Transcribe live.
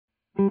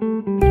Hello,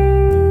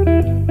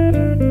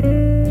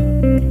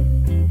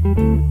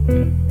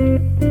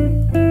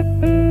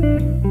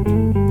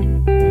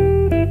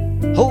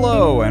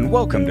 and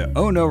welcome to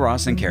Oh No,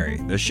 Ross and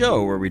Carrie, the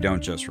show where we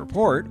don't just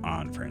report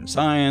on fringe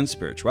science,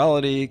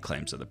 spirituality,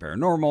 claims of the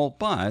paranormal,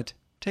 but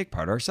take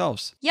part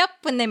ourselves. Yep,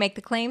 when they make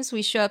the claims,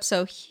 we show up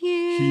so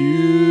huge.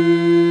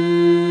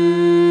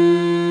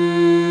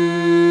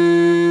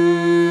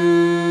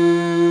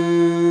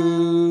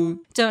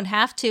 Don't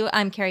have to.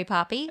 I'm Carrie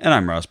Poppy. And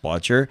I'm Ross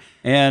Blotcher.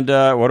 And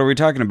what are we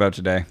talking about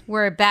today?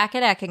 We're back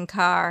at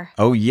Eckankar.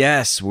 Oh,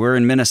 yes, we're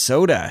in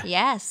Minnesota.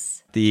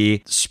 Yes.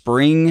 The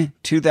spring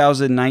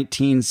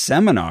 2019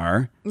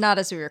 seminar. Not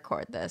as we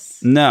record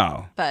this.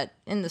 No. But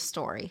in the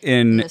story.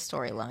 In the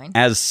storyline.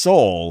 As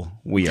Soul,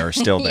 we are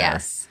still there.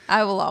 Yes,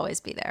 I will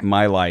always be there.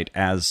 My light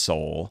as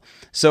Soul.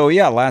 So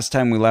yeah, last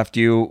time we left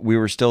you, we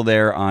were still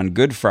there on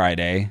Good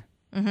Friday,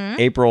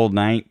 April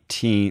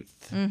 19th.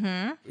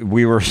 Mm-hmm.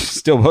 We were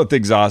still both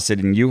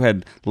exhausted, and you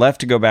had left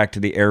to go back to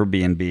the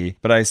Airbnb.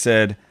 But I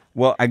said,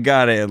 well, I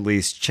gotta at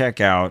least check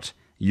out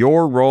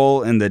your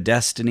role in the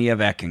destiny of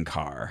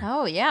Eckankar.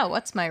 Oh, yeah.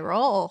 What's my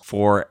role?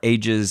 For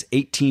ages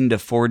 18 to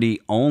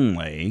 40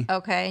 only.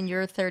 Okay, and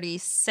you're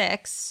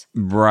 36.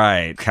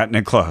 Right. Cutting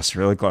it close,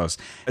 really close.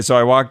 So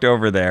I walked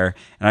over there,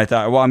 and I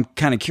thought, well, I'm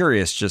kind of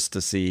curious just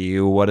to see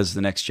what does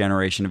the next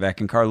generation of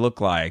Eckankar look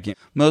like.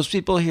 Most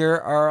people here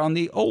are on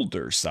the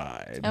older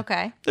side.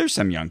 Okay. There's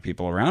some young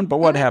people around, but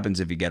what happens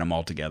if you get them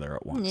all together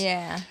at once?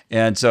 Yeah.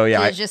 And so,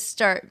 yeah. You just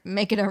start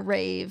making a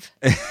rave.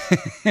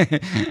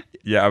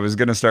 Yeah, I was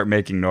going to start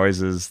making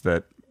noises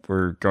that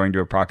were going to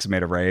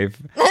approximate a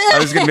rave. I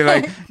was going to be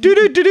like,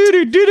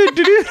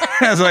 doo-doo-doo-doo-doo-doo-doo-doo.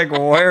 I was like,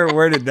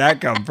 where did that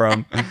come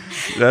from?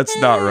 That's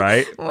not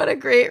right. What a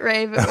great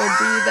rave it would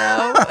be,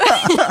 though.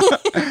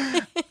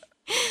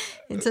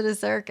 Into the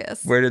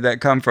circus. Where did that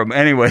come from?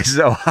 Anyway,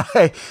 so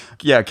I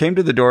came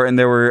to the door, and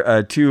there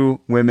were two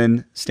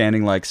women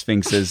standing like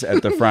sphinxes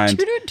at the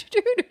front.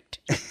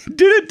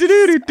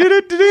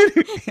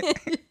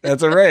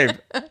 That's a rave.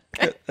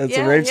 That's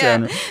a rave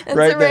sound. It's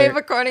right a rave there.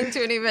 According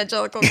to an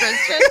evangelical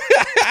Christian.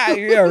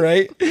 Yeah,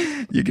 right.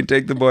 You can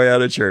take the boy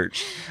out of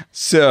church.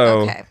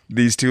 So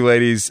These two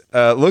ladies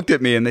looked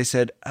at me and they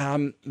said,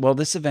 well,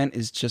 this event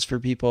is just for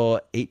people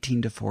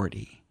 18 to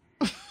 40.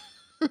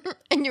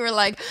 And you were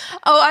like,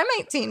 oh, I'm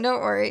 18.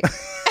 Don't worry.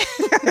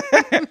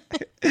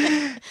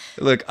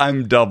 Look,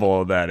 I'm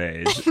double that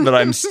age, but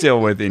I'm still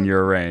within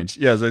your range.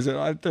 Yes, I said,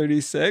 I'm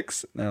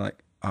 36. And they're like,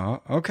 oh,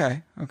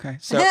 okay.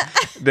 So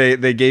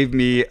they gave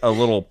me a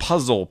little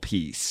puzzle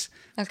piece.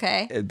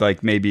 Okay.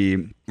 Like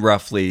maybe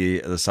roughly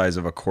the size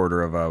of a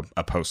quarter of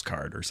a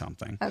postcard or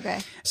something. Okay.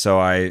 So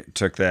I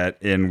took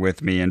that in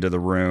with me into the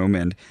room,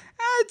 and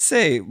I'd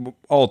say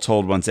all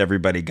told, once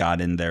everybody got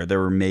in there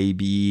were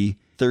maybe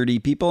 30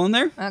 people in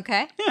there.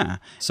 Okay. Yeah.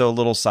 So a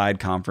little side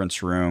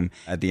conference room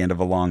at the end of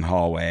a long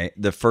hallway.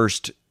 The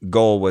first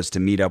goal was to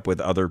meet up with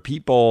other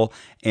people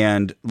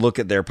and look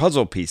at their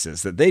puzzle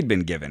pieces that they'd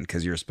been given,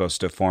 because you're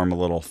supposed to form a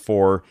little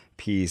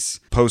 4-piece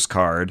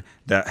postcard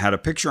that had a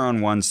picture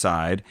on one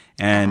side,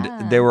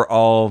 and they were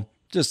all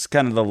just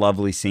kind of the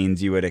lovely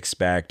scenes you would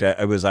expect.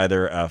 It was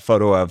either a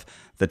photo of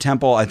the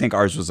temple. I think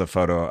ours was a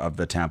photo of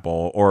the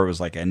temple, or it was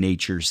like a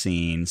nature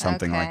scene,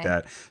 something like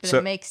that. But so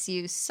it makes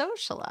you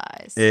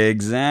socialize.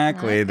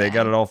 Exactly. Okay. They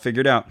got it all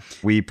figured out.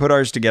 We put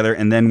ours together,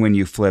 and then when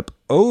you flip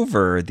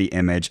over the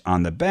image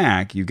on the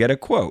back, you get a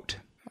quote.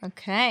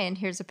 Okay, and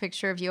here's a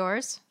picture of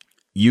yours.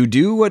 You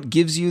do what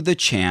gives you the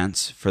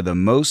chance for the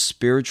most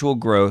spiritual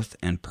growth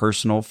and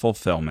personal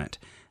fulfillment.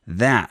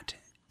 That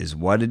is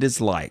what it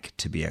is like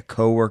to be a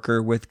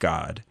coworker with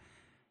God.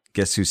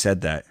 Guess who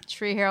said that?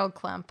 Tree Harold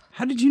Klump.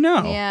 How did you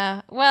know?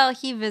 Yeah. Well,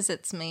 he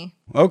visits me.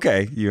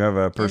 Okay. You have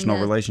a personal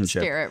in the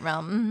relationship. Spirit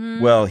realm.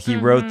 Mm-hmm. Well, he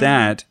wrote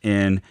that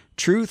in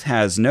Truth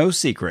Has No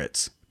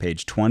Secrets,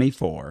 page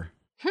 24.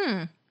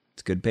 It's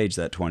a good page,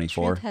 that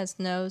 24. Truth has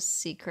no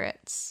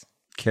secrets.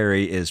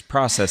 Carrie is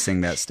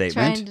processing that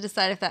statement. Trying to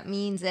decide if that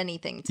means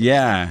anything to me.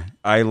 Yeah.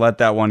 I let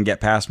that one get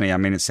past me. I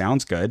mean, it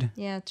sounds good.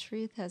 Yeah,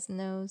 truth has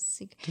no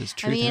secrets. Does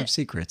truth have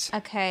secrets?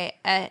 Okay,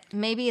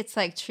 maybe it's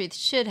like truth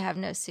should have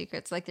no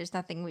secrets. Like there's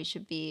nothing we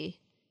should be,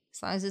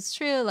 as long as it's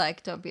true,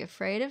 like don't be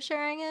afraid of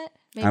sharing it.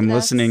 Maybe I'm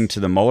listening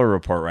to the Mueller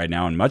report right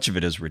now, and much of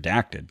it is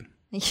redacted.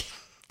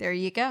 There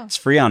you go. It's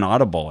free on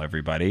Audible,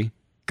 everybody.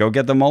 Go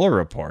get the Mueller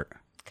report.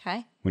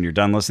 Okay. When you're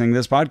done listening to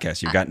this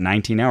podcast, you've got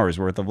 19 hours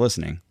worth of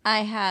listening.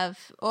 I have,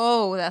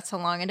 that's how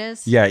long it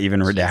is? Yeah,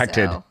 even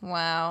redacted. Jeez,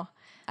 wow.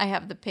 I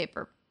have the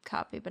paper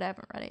copy, but I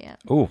haven't read it yet.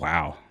 Oh,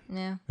 wow.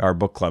 Yeah. Our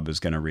book club is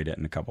going to read it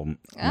in a couple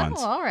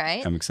months. Oh, all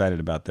right. I'm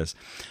excited about this.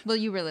 Well,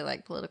 you really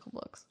like political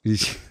books.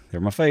 They're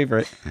my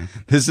favorite.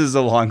 This is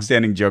a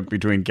long-standing joke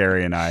between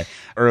Carrie and I.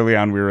 Early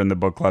on, we were in the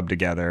book club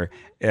together,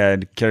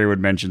 and Carrie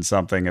would mention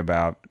something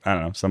about, I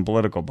don't know, some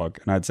political book.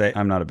 And I'd say,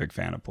 I'm not a big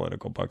fan of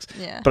political books.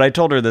 Yeah. But I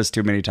told her this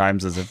too many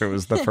times as if it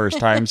was the first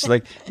time. She's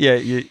like, yeah,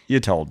 you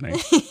told me.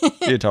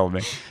 You told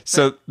me.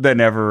 So then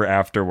ever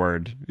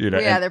afterward, We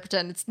either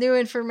pretend it's new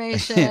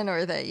information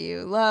or that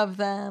you love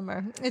them,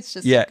 or it's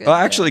just a good. Well,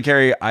 actually,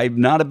 Carrie,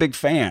 I'm not a big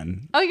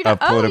fan of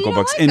political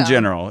books in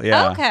general.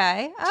 Yeah.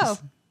 Okay.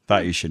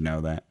 Thought you should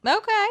know that.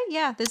 Okay.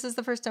 Yeah. This is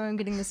the first time I'm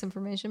getting this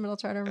information, but I'll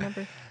try to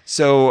remember.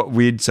 So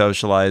we'd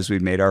socialized,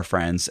 we'd made our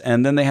friends,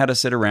 and then they had us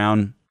sit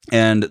around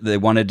and they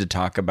wanted to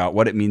talk about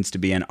what it means to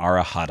be an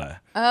arahata.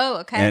 Oh,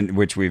 okay. And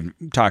which we've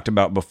talked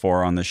about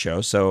before on the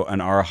show. So an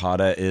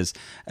arahata is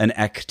an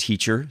ek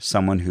teacher,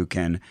 someone who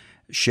can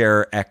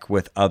share ek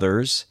with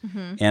others.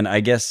 Mm-hmm. And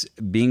I guess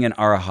being an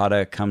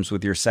arahata comes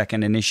with your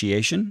second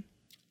initiation.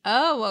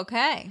 Oh,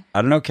 okay.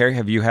 I don't know, Carrie,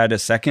 have you had a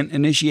second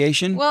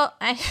initiation? Well,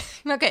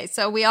 okay,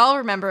 so we all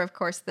remember, of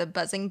course, the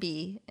buzzing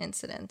bee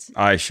incident.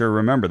 I sure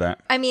remember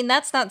that. I mean,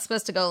 that's not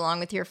supposed to go along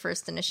with your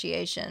first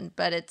initiation,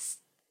 but it's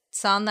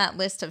on that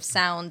list of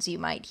sounds you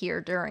might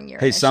hear during your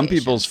initiations. Some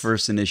people's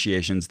first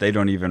initiations, they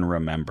don't even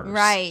remember.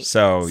 Right.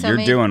 So you're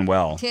maybe, doing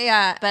well.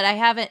 Yeah, but I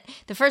haven't.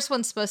 The first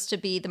one's supposed to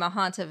be the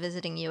Mahanta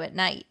visiting you at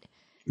night.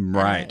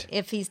 Right.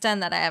 If he's done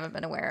that, I haven't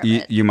been aware of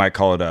it. You might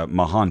call it a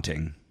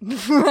mahaunting.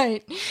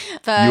 Right.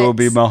 But you will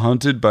be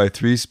mahunted by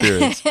 3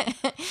 spirits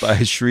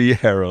by Sri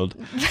Harold.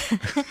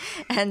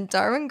 And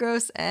Darwin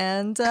Gross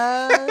and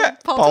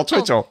Paul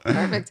Twitchell.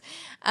 Perfect.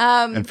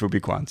 And Phoebe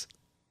Kwanz.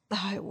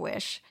 Oh, I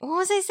wish. What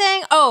was I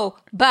saying? Oh,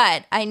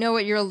 but I know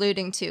what you're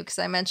alluding to because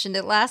I mentioned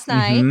it last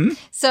night. Mm-hmm.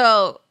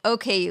 So,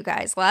 okay, you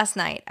guys, last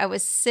night I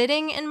was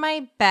sitting in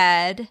my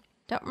bed.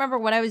 Don't remember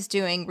what I was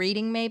doing,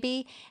 reading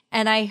maybe.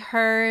 And I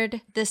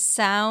heard the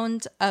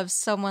sound of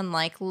someone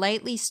like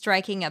lightly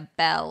striking a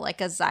bell,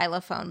 like a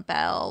xylophone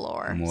bell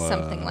or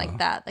something like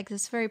that. Like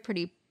this very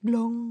pretty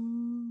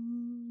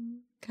blong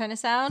kind of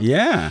sound.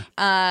 Yeah.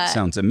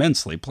 Sounds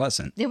immensely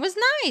pleasant. It was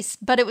nice,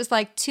 but it was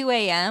like 2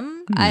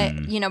 a.m.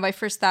 My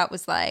first thought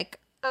was like,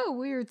 oh,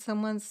 weird.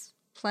 Someone's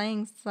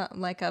playing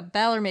like a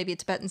bell or maybe a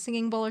Tibetan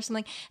singing bowl or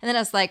something. And then I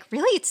was like,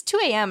 really? It's 2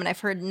 a.m. and I've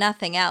heard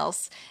nothing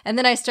else. And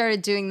then I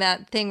started doing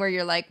that thing where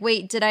you're like,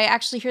 wait, did I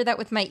actually hear that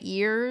with my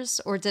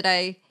ears or did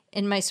I,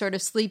 in my sort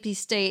of sleepy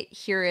state,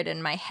 hear it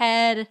in my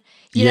head?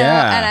 You know?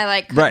 And I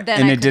like, right.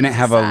 Then and I it didn't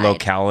have decide. A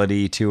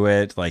locality to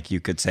it. Like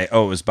you could say,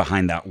 oh, it was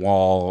behind that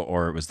wall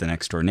or it was the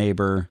next door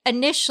neighbor.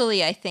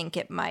 Initially, I think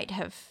it might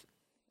have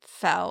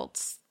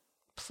felt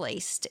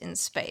placed in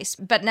space,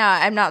 but now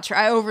I'm not sure.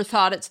 I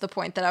overthought it to the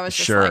point that I was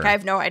just like, I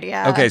have no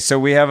idea. Okay, so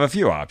we have a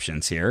few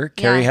options here.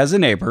 Carrie has a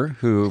neighbor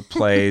who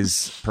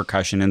plays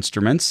percussion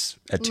instruments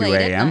at 2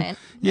 a.m.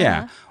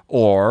 Yeah.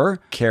 Or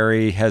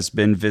Carrie has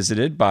been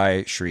visited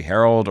by Sri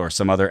Harold or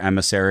some other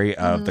emissary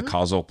of the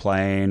causal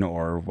plane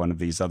or one of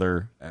these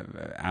other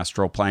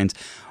astral planes.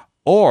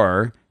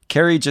 Or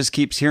Carrie just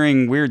keeps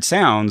hearing weird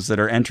sounds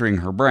that are entering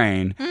her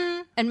brain.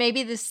 And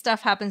maybe this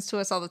stuff happens to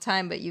us all the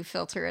time, but you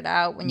filter it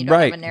out when you don't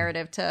have a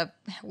narrative to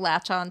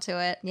latch onto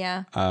it.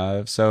 Yeah.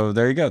 So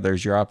there you go.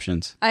 There's your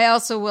options. I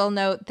also will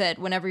note that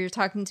whenever you're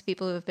talking to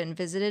people who have been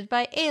visited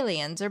by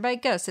aliens or by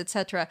ghosts,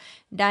 etc.,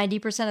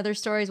 90% of their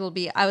stories will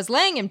be, I was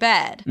laying in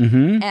bed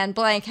and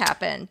blank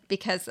happened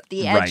because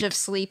the edge of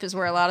sleep is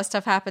where a lot of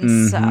stuff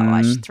happens. So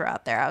I should throw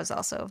out there. I was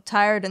also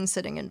tired and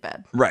sitting in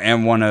bed. Right.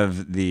 And one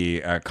of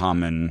the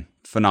common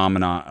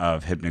phenomena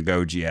of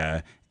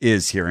hypnagogia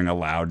is hearing a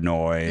loud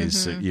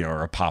noise,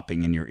 or a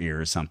popping in your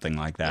ear or something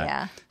like that.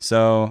 Yeah.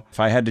 So if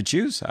I had to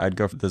choose, I'd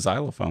go for the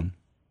xylophone.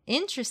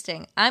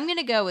 Interesting. I'm going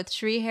to go with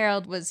Sri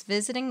Harold was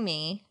visiting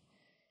me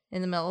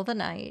in the middle of the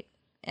night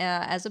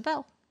as a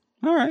bell.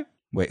 All right.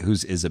 Wait,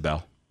 who's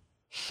Isabel?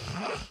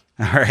 All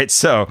right.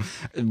 So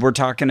we're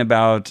talking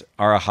about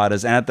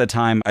arahatas. And at the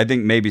time, I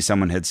think maybe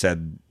someone had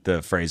said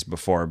the phrase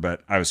before,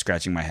 but I was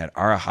scratching my head.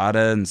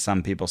 Arahata, and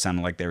some people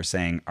sounded like they were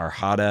saying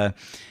arhata.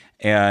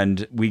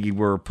 And we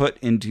were put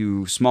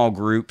into small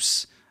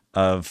groups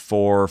of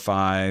 4 or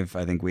 5.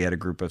 I think we had a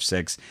group of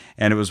 6.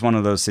 And it was one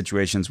of those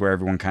situations where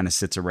everyone kind of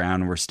sits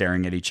around and we're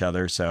staring at each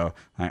other. So,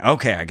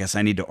 okay, I guess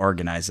I need to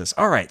organize this.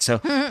 All right, so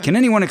can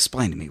anyone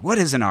explain to me, what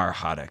is an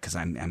arahata? Because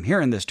I'm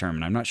hearing this term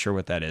and I'm not sure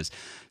what that is.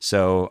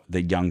 So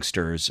the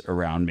youngsters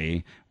around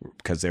me,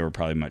 because they were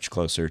probably much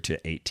closer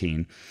to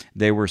 18,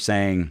 they were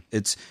saying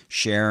it's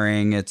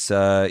sharing, it's,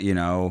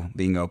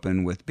 being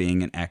open with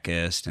being an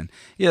ekist and,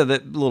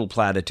 the little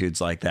platitudes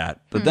like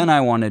that. But then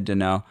I wanted to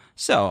know,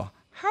 so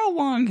how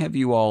long have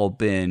you all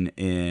been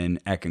in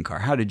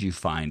Eckankar? How did you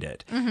find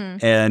it?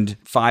 And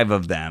 5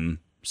 of them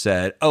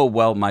said, oh,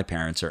 well, my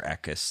parents are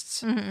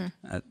ekists,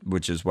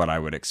 which is what I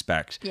would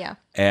expect. Yeah.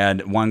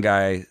 And one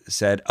guy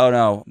said, oh,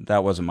 no,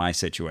 that wasn't my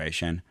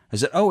situation. I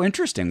said, oh,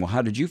 interesting. Well,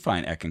 how did you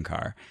find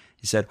Eckankar?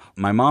 He said,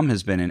 my mom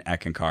has been in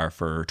Eckankar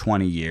for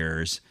 20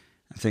 years.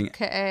 I think,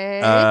 okay,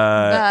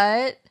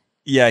 but...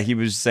 Yeah, he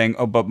was saying,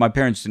 oh, but my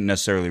parents didn't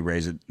necessarily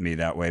raise me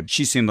that way.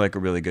 She seemed like a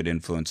really good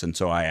influence. And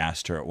so I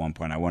asked her at one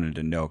point, I wanted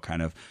to know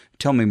kind of,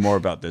 tell me more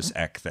about this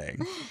Ek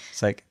thing.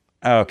 It's like,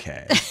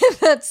 okay.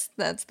 That's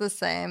the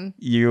same.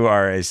 You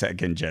are a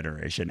second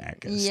generation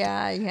Ekist.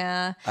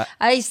 Yeah.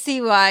 I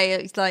see why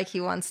it's like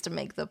he wants to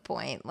make the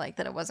point, like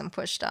that it wasn't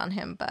pushed on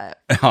him,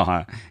 but...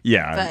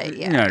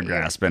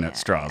 grasping at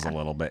straws a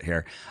little bit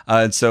here.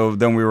 So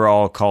then we were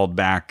all called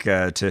back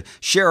to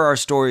share our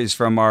stories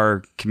from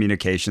our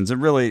communications.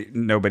 And really,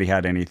 nobody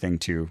had anything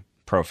to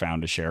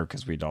profound to share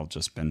because we'd all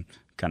just been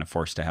kind of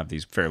forced to have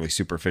these fairly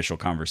superficial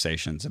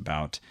conversations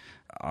about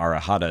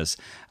arahatas.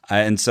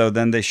 And so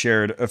then they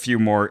shared a few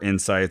more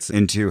insights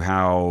into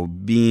how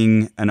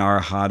being an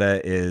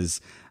arahata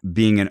is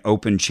being an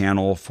open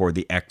channel for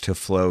the ek to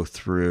flow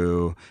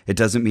through. It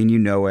doesn't mean you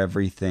know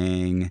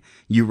everything.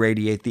 You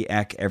radiate the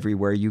ek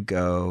everywhere you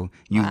go.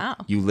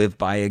 You live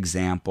by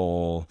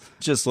example.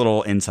 Just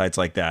little insights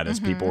like that as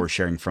people were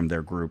sharing from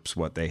their groups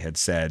what they had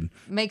said.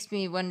 Makes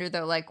me wonder,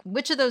 though, like,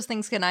 which of those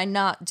things can I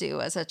not do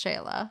as a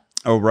chela?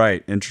 Oh,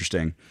 right.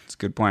 Interesting. It's a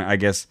good point. I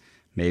guess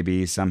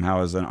maybe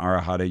somehow as an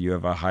arahata, you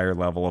have a higher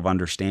level of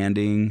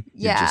understanding.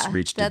 Yeah, you just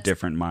reached a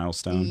different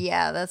milestone.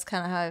 Yeah, that's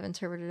kind of how I've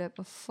interpreted it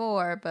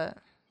before, but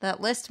that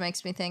list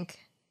makes me think,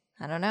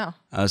 I don't know.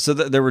 So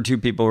there were two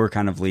people who were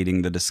kind of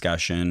leading the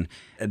discussion.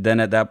 And then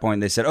at that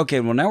point, they said, okay,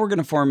 well, now we're going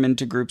to form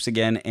into groups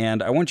again,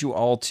 and I want you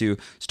all to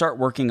start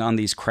working on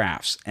these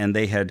crafts. And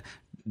they had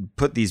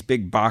put these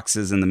big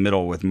boxes in the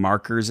middle with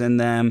markers in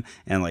them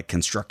and like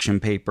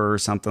construction paper or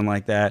something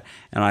like that.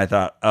 And I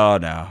thought, oh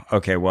no,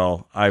 okay,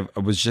 well, I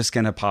was just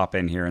going to pop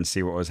in here and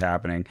see what was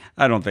happening.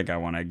 I don't think I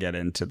want to get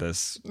into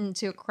this.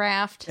 Into a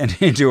craft. And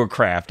into a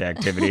craft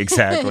activity,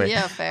 exactly.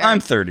 Yeah, fair.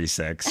 I'm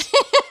 36.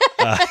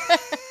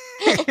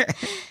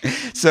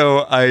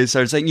 So I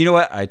started saying, you know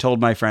what? I told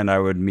my friend I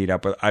would meet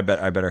up with, I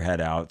better head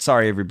out.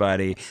 Sorry,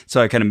 everybody.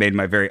 So I kind of made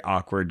my very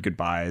awkward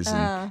goodbyes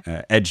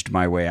and edged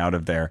my way out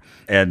of there.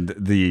 And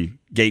the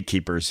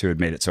gatekeepers who had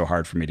made it so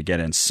hard for me to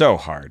get in, so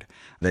hard,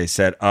 they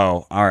said,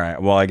 oh, all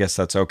right, well, I guess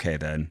that's okay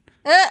then.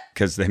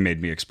 Because they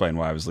made me explain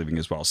why I was leaving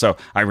as well. So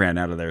I ran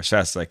out of there as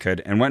fast as I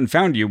could and went and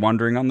found you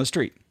wandering on the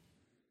street.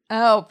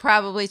 Oh,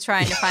 probably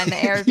trying to find the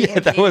Airbnb. Yeah,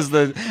 that was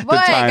the Boy,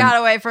 time. It got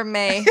away from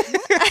me.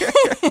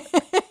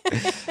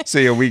 So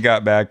yeah, we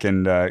got back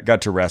and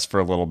got to rest for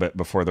a little bit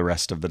before the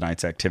rest of the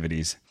night's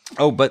activities.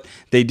 Oh, but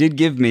they did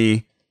give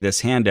me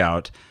this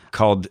handout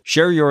called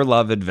Share Your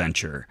Love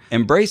Adventure.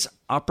 Embrace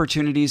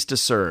opportunities to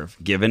serve.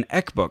 Give an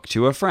Ek book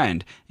to a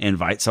friend.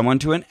 Invite someone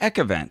to an Ek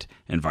event.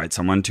 Invite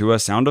someone to a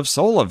Sound of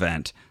Soul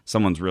event.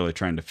 Someone's really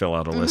trying to fill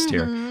out a list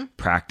here.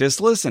 Practice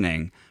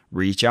listening.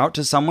 Reach out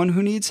to someone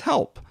who needs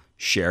help.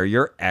 Share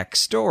your Ek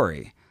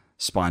story.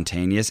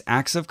 Spontaneous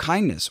acts of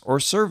kindness or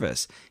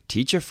service.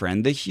 Teach a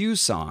friend the Hugh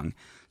song.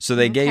 So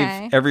they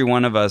gave every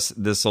one of us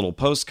this little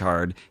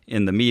postcard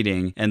in the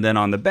meeting. And then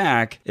on the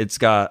back, it's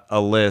got a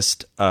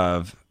list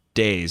of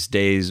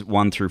days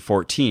 1 through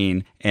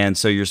 14. And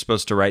so you're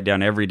supposed to write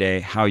down every day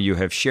how you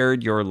have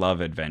shared your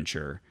love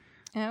adventure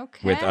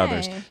with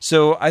others.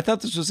 So I thought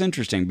this was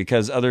interesting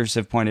because others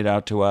have pointed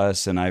out to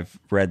us, and I've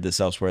read this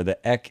elsewhere, that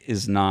Ek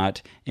is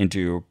not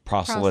into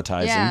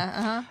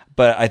proselytizing.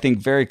 But I think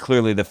very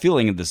clearly the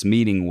feeling of this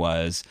meeting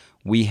was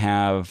we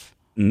have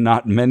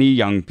not many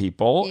young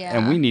people,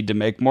 and we need to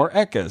make more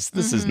Ekkas.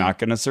 This is not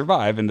going to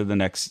survive into the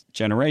next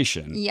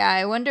generation. Yeah,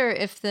 I wonder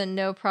if the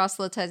no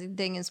proselytizing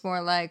thing is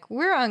more like,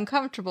 we're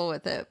uncomfortable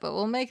with it, but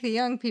we'll make the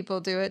young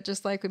people do it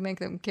just like we make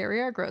them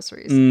carry our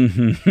groceries.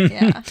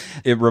 Yeah.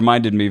 It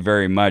reminded me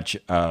very much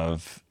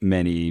of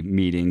many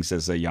meetings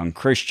as a young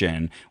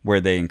Christian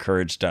where they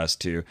encouraged us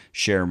to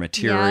share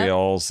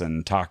materials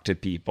and talk to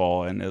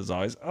people. And it was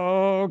always,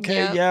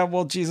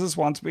 well, Jesus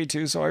wants me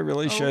to, so I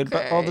really should.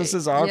 But, this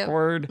is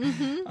awkward.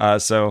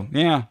 So,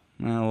 yeah,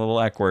 a little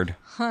awkward.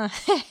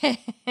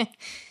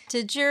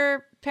 Did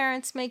your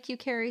parents make you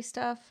carry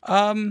stuff?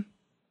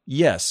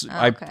 Yes.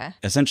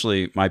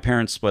 Essentially, my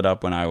parents split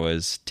up when I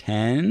was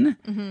 10,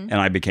 and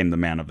I became the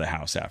man of the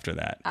house after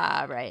that.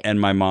 Right.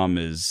 And my mom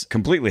is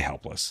completely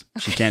helpless.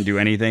 She can't do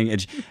anything.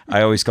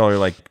 I always call her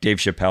like Dave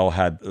Chappelle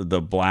had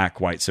the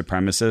black white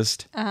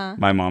supremacist.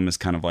 My mom is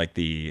kind of like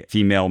the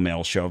female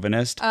male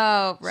chauvinist.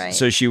 Oh, right.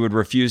 So she would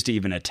refuse to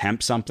even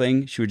attempt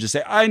something. She would just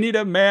say, I need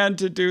a man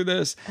to do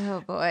this.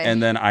 Oh, boy.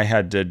 And then I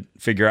had to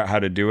figure out how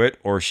to do it,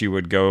 or she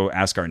would go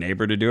ask our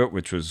neighbor to do it,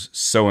 which was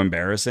so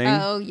embarrassing.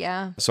 Oh,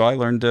 yeah. So I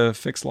learned to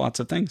fix lots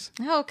of things.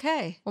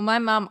 Okay. Well, my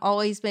mom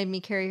always made me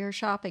carry her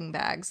shopping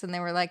bags, and they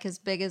were like as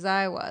big as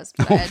I was,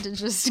 but I had to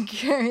just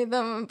carry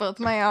them in both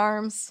my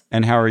arms.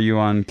 And how are you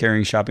on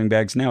carrying shopping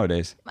bags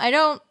nowadays? I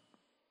don't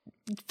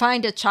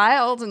find a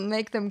child and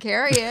make them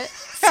carry it,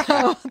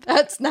 so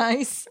that's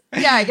nice.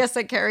 Yeah, I guess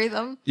I carry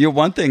them.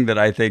 One thing that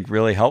I think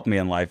really helped me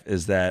in life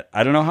is that,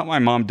 I don't know how my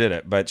mom did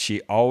it, but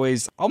she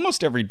always,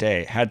 almost every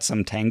day, had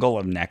some tangle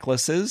of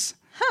necklaces.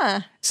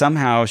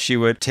 Somehow she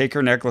would take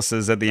her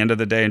necklaces at the end of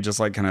the day and just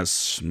like kind of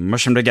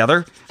smush them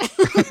together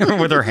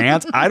with her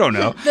hands. I don't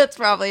know. That's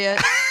probably it.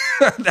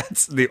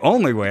 That's the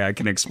only way I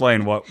can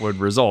explain what would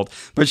result.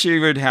 But she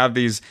would have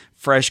these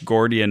fresh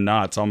Gordian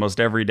knots almost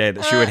every day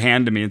that she would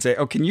hand to me and say,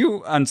 oh, can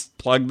you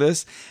unplug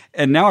this?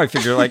 And now I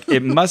figure like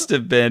it must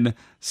have been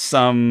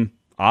some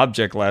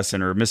object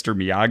lesson or Mr.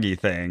 Miyagi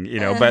thing,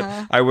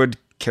 but I would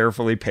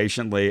carefully,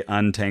 patiently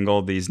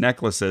untangle these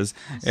necklaces.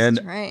 That's and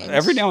strange.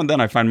 Every now and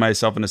then I find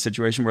myself in a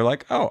situation where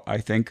like, oh, I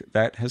think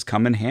that has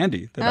come in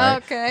handy.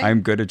 That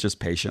I'm good at just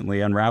patiently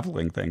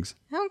unraveling things.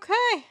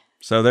 Okay.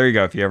 So there you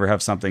go. If you ever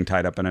have something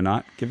tied up in a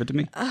knot, give it to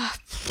me.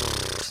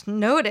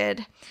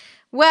 Noted.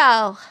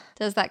 Well,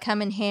 does that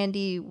come in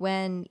handy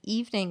when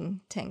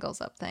evening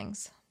tangles up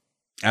things?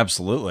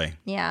 Absolutely.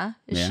 Yeah.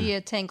 Is she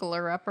a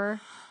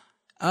tangler-upper?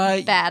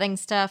 Uh, Batting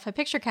stuff. I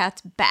picture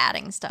cats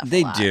batting stuff.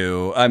 They a lot.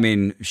 do. I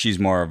mean, she's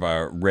more of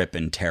a rip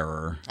and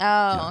terror.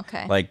 Oh,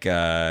 okay. Like,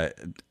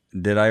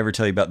 did I ever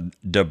tell you about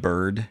Da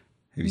Bird?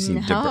 Have you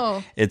seen Da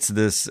Bird? It's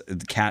this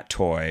cat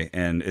toy,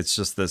 and it's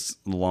just this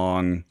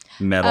long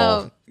metal.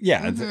 Oh.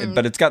 Yeah,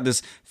 but it's got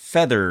this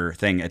feather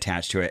thing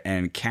attached to it,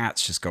 and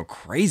cats just go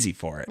crazy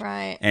for it.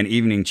 Right. And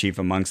Evening chief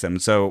amongst them.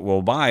 So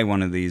we'll buy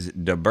one of these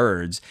Da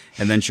Birds,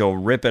 and then she'll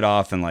rip it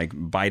off and like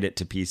bite it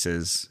to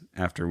pieces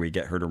after we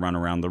get her to run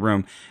around the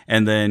room.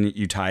 And then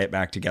you tie it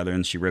back together,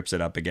 and she rips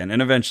it up again.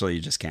 And eventually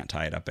you just can't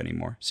tie it up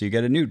anymore. So you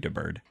get a new Da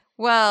Bird.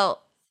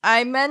 Well,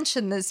 I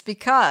mention this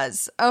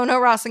because Oh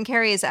No, Ross and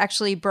Carrie is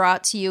actually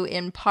brought to you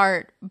in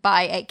part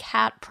by a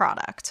cat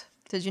product.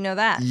 Did you know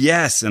that?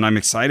 Yes, and I'm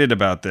excited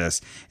about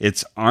this.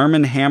 It's Arm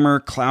 &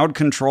 Hammer Cloud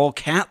Control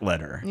Cat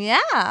Litter.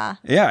 Yeah.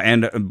 Yeah,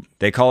 and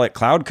they call it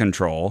Cloud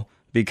Control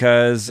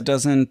because it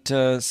doesn't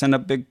send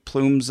up big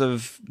plumes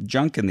of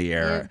junk in the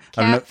air.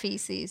 Cat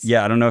feces.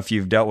 Yeah, I don't know if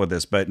you've dealt with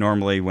this, but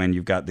normally when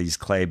you've got these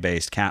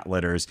clay-based cat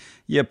litters,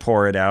 you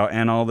pour it out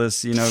and all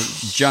this,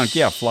 junk,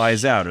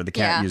 flies out, or the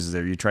cat uses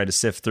it. You try to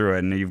sift through it,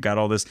 and you've got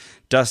all this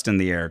dust in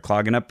the air,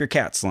 clogging up your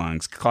cat's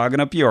lungs,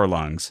 clogging up your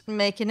lungs.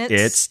 Making it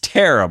It's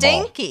terrible.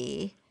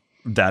 stinky.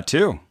 That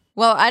too.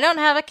 Well, I don't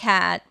have a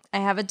cat. I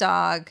have a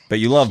dog. But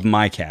you love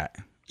my cat,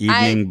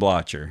 Evening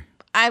Blotcher.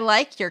 I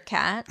like your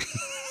cat.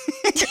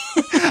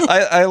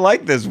 I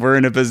like this. We're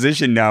in a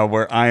position now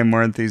where I am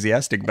more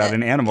enthusiastic about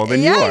an animal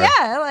than you are. Yeah,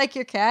 I like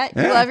your cat.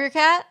 You love your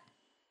cat?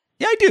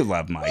 Yeah, I do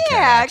love my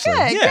cat.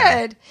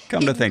 Yeah, good.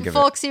 Come to think of it.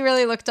 Folks, he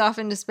really looked off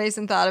into space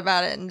and thought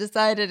about it and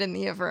decided in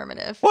the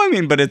affirmative. Well, I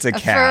mean, but it's a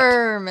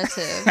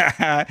Affirmative.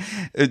 cat.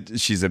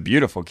 She's a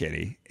beautiful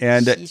kitty.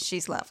 And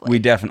she's lovely. We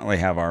definitely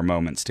have our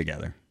moments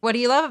together. What do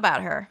you love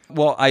about her?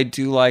 Well, I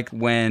do like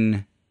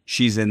when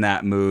she's in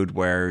that mood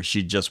where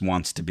she just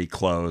wants to be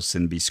close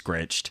and be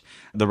scritched.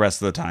 The rest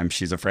of the time,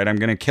 she's afraid I'm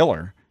going to kill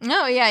her.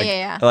 Oh,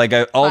 yeah. Like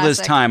all this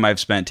Classic. time I've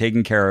spent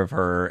taking care of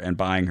her and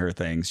buying her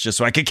things just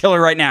so I could kill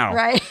her right now.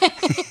 Right.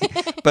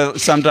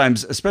 But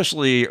sometimes,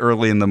 especially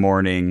early in the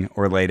morning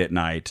or late at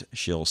night,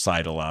 she'll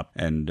sidle up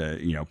and,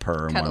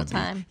 purr. And Cuddle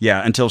time.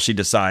 Yeah, until she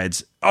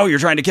decides, oh, you're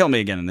trying to kill me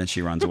again. And then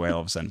she runs away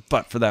all of a sudden.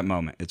 But for that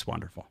moment, it's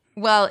wonderful.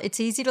 Well, it's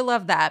easy to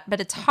love that,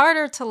 but it's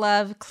harder to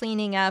love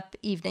cleaning up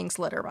Evening's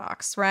litter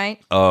box,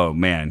 right? Oh,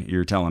 man,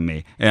 you're telling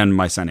me. And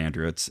my son,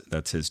 Andrew,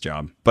 that's his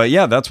job. But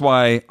yeah, that's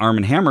why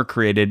Arm & Hammer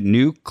created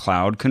new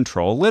Cloud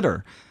Control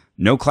Litter.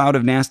 No cloud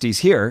of nasties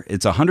here.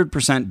 It's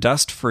 100%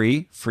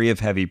 dust-free, free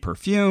of heavy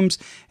perfumes,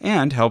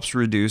 and helps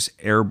reduce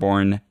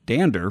airborne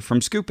dander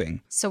from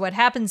scooping. So what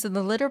happens in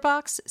the litter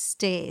box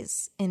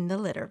stays in the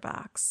litter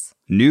box.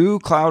 New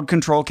Cloud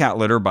Control Cat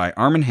Litter by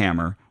Arm &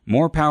 Hammer.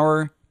 More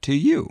power to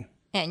you.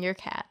 And your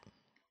cat.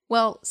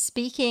 Well,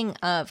 speaking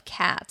of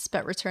cats,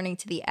 but returning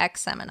to the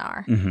X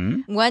seminar,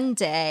 one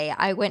day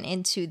I went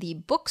into the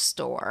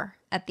bookstore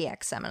at the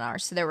X seminar.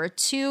 So there were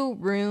 2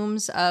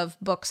 rooms of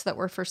books that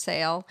were for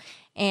sale,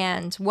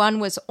 and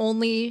one was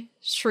only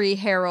Sri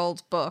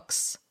Harold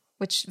books,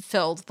 which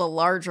filled the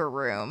larger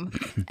room.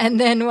 And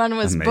then one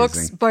was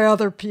books by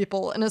other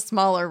people in a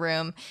smaller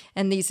room.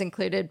 And these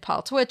included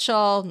Paul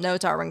Twitchell, no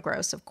Darwin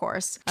Gross, of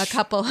course, a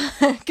couple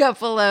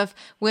of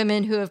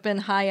women who have been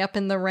high up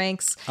in the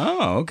ranks.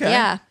 Oh, okay.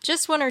 Yeah,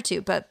 just 1 or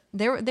 2, but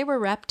they were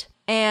repped.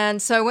 And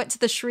so I went to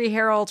the Sri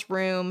Harold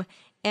room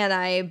and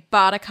I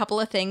bought a couple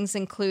of things,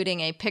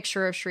 including a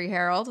picture of Sri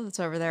Harold that's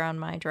over there on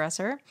my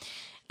dresser.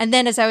 And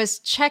then as I was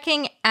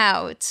checking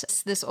out,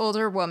 this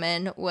older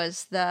woman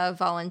was the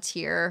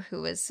volunteer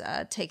who was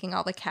taking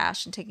all the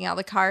cash and taking all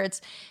the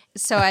cards.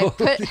 So I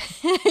put,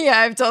 yeah,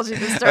 I've told you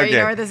the story. Okay. You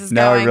know where this is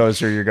now going. Now I know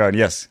where you're going,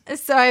 yes.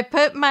 So I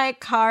put my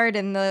card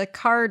in the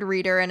card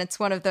reader, and it's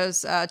one of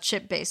those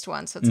chip-based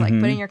ones. So it's like,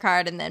 put in your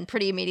card, and then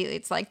pretty immediately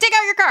it's like, take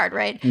out your card,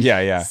 right?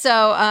 Yeah.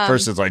 So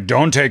first it's like,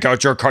 don't take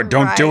out your card.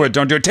 Don't do it.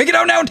 Don't do it. Take it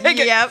out now and take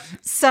it. Yep.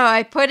 So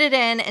I put it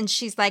in, and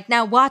she's like,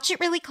 now watch it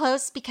really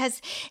close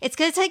because it's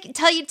going to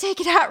tell you to take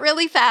it out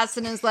really fast.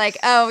 And it's like,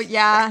 oh,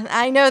 yeah,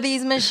 I know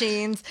these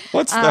machines.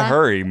 What's the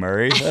hurry,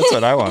 Murray? That's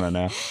what I want to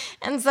know.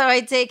 And so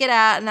I take it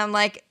out, and I'm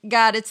like,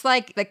 God, it's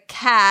like the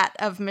cat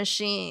of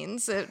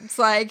machines. It's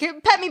like,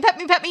 pet me, pet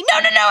me, pet me. No,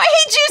 I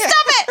hate you.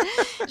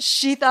 Stop it.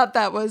 She thought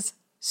that was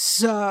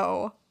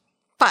so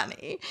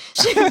funny.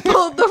 She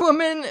pulled the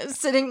woman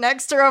sitting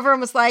next to her over and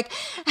was like,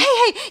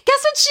 hey,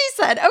 guess what she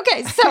said?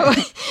 Okay, so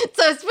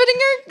I was putting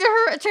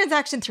her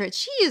transaction through it.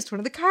 She used one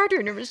of the card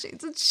reader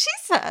machines, and she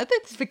said,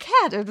 that's the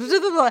cat. Can you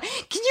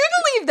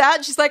believe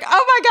that? She's like, oh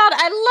my God,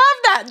 I love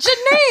that.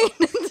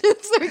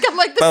 Janine. So we got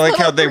like this I like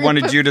how they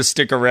wanted you to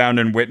stick around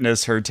and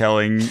witness her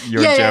telling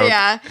your joke.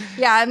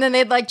 Yeah, and then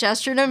they'd like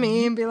gesture to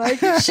me and be like,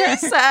 she said,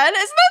 isn't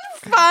that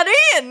funny?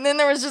 And then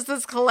there was just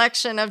this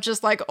collection of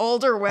just like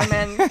older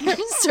women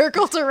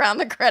circled around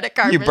the credit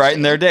card You machine.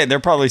 brighten their day. They're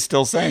probably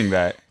still saying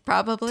that.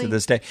 Probably. To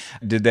this day.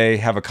 Did they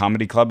have a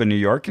comedy club in New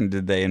York, and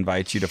did they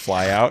invite you to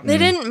fly out? They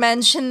didn't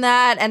mention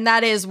that, and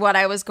that is what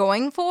I was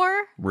going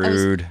for.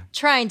 Rude. I was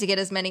trying to get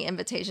as many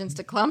invitations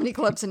to comedy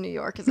clubs in New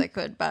York as I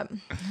could, but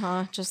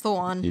just the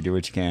one. You do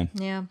what you can.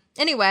 Yeah.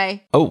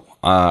 Anyway. Oh,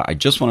 I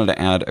just wanted to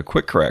add a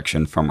quick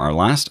correction from our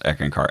last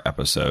Eckankar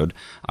episode.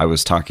 I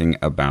was talking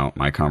about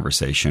my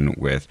conversation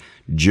with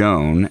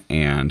Joan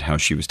and how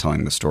she was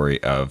telling the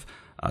story of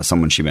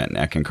someone she met in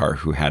Eckankar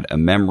who had a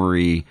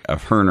memory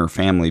of her and her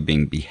family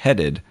being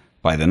beheaded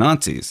by the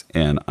Nazis.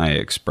 And I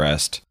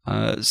expressed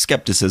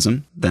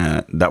skepticism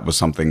that that was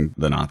something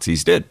the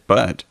Nazis did.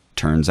 But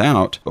turns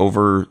out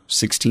over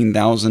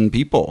 16,000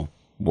 people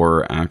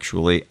were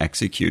actually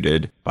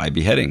executed by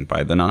beheading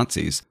by the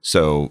Nazis.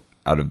 So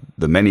out of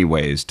the many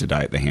ways to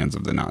die at the hands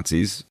of the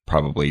Nazis,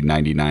 probably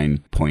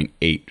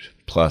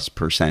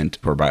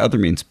 99.8+% were by other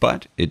means,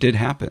 but it did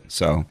happen.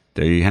 So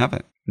there you have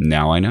it.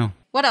 Now I know.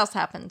 What else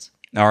happened?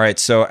 All right,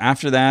 so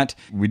after that,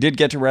 we did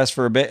get to rest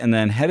for a bit and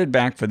then headed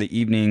back for the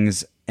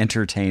evening's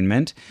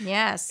entertainment.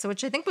 Yes,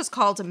 which I think was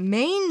called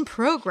Main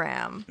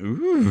Program.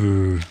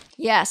 Ooh.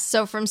 Yes,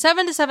 so from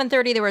 7 to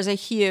 7:30, there was a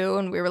Hugh,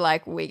 and we were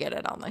like, we get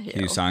it on the Hugh.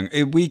 Hugh song.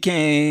 We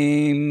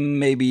came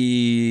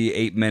maybe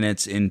 8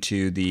 minutes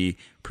into the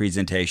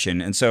presentation,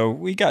 and so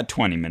we got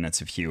 20 minutes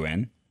of Hugh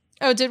in.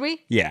 Oh, did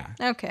we? Yeah.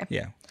 Okay.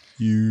 Yeah.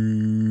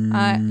 Hugh.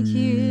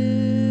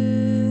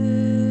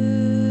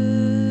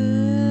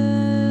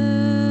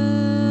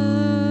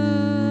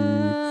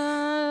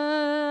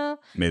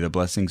 May the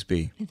blessings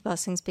be. May the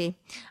blessings be.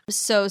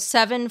 So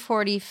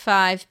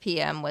 7:45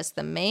 p.m. was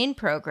the main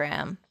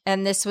program,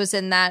 and this was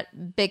in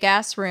that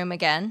big-ass room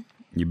again.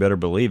 You better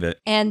believe it.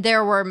 And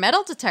there were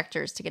metal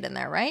detectors to get in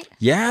there, right?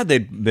 Yeah,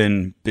 they'd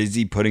been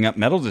busy putting up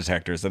metal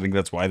detectors. I think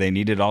that's why they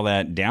needed all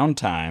that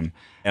downtime.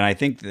 And I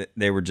think that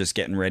they were just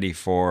getting ready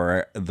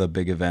for the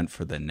big event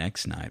for the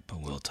next night,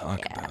 but we'll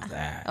talk about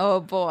that. Oh,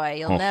 boy.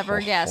 You'll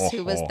never guess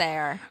who was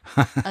there.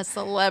 A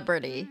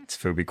celebrity. It's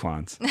Phoebe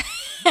Quantz.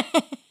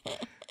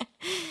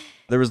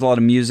 There was a lot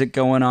of music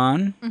going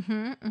on.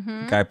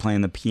 Guy playing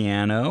the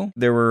piano.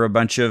 There were a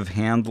bunch of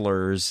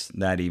handlers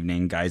that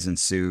evening, guys in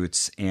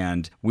suits,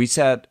 and we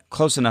sat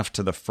close enough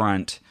to the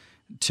front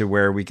to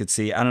where we could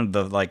see, I don't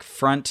know, the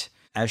front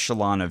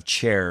echelon of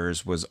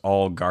chairs was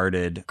all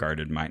guarded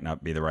might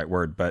not be the right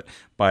word, but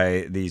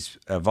by these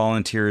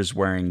volunteers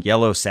wearing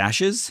yellow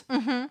sashes,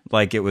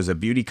 like it was a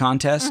beauty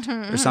contest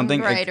or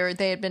something. Right, or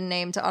they had been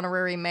named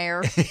honorary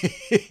mayor.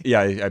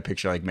 Yeah, I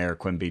picture like Mayor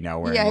Quimby now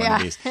wearing one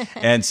of these.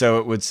 And so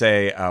it would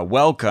say,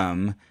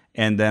 welcome,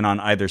 and then on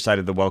either side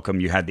of the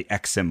welcome, you had the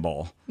X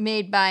symbol.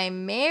 Made by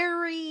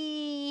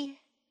Mary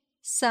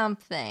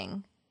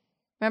something.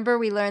 Remember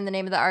we learned the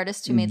name of the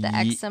artist who made the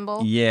X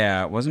symbol?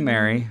 Yeah, it wasn't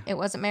Mary. It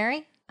wasn't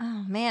Mary?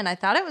 Oh, man, I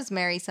thought it was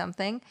Mary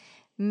something.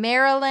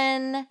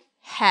 Marilyn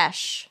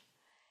Hesh.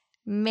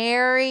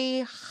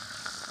 Mary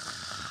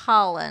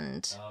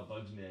Holland. Oh,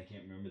 bugs me, I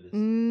can't remember this.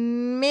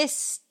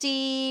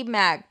 Misty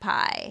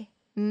Magpie.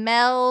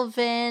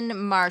 Melvin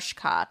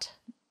Marshcott.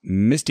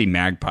 Misty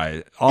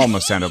Magpie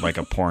almost sounded like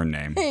a porn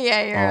name.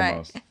 Yeah, you're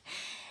almost.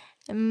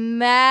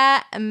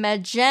 Right.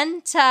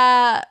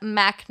 Magenta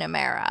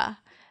McNamara.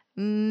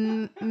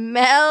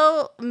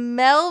 Melvie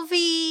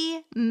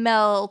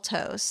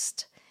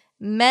Meltoast.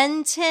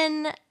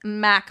 Menton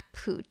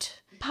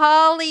Macpoot.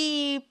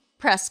 Polly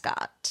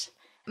Prescott.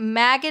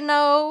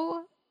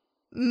 Magano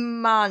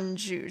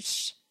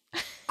Monjush.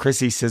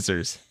 Chrissy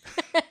Scissors.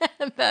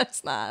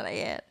 That's not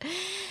it.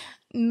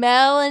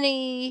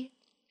 Melanie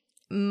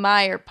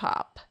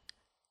Meyerpop.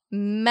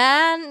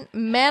 Manafort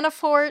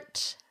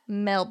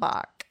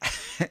Melbach.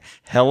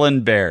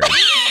 Helen Baird.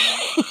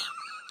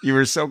 You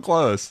were so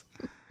close.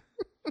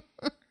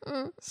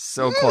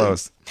 So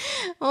close.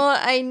 Well,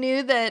 I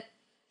knew that.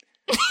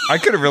 I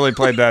could have really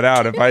played that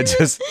out if I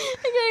just... I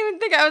can't even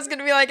think I was going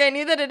to be like, I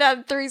knew that it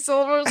had 3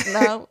 syllables.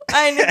 No.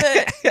 I knew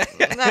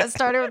that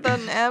started with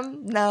an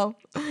M. No.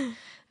 I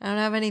don't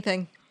have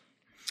anything.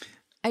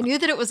 I knew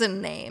that it was a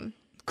name.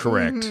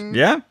 Correct.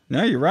 Yeah.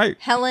 No, you're right.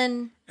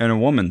 Helen. And a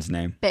woman's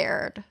name.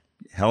 Baird.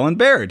 Helen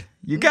Baird.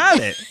 You got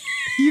it.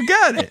 You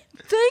got it.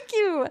 Thank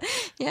you.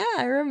 Yeah,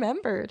 I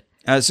remembered.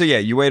 So yeah,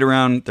 you wait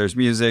around. There's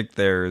music.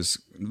 There's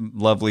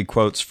lovely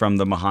quotes from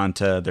the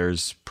Mahanta.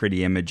 There's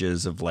pretty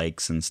images of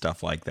lakes and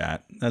stuff like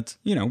that. That's,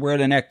 we're at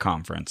an ECK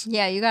conference.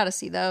 Yeah, you got to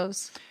see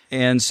those.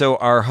 And so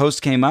our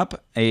host came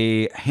up,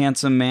 a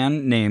handsome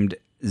man named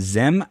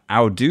Zem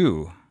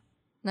Audu.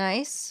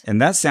 Nice.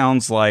 And that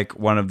sounds like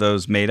one of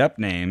those made-up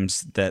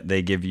names that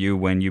they give you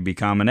when you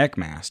become an ECK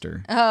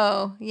master.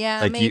 Oh,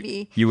 yeah, like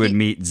maybe. You would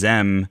meet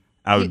Zem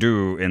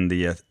Audu in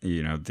the,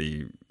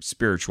 the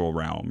spiritual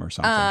realm or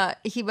something.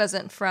 He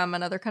wasn't from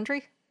another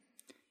country?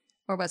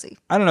 Or was he?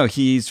 I don't know.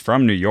 He's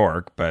from New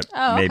York, but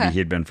maybe okay.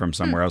 he'd been from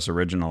somewhere else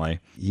originally.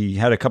 He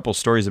had a couple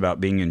stories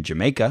about being in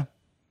Jamaica.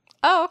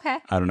 Oh, okay.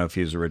 I don't know if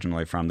he was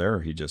originally from there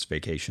or he just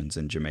vacations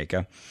in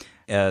Jamaica.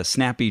 A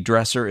snappy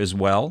dresser as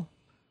well.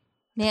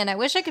 Man, I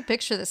wish I could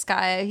picture this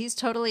guy. He's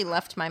totally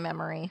left my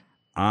memory.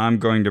 I'm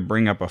going to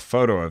bring up a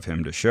photo of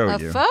him to show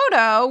you. A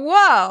photo?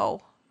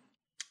 Whoa.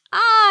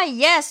 Ah,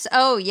 yes.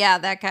 Oh, yeah,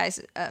 that guy's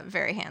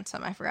very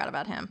handsome. I forgot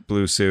about him.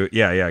 Blue suit.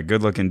 Yeah,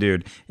 good looking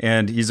dude.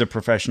 And he's a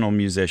professional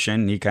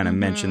musician. He kind of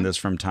mentioned this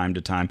from time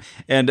to time.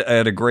 And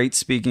had a great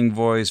speaking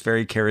voice,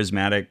 very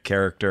charismatic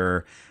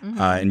character.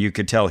 And you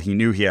could tell he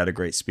knew he had a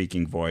great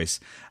speaking voice.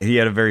 He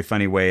had a very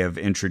funny way of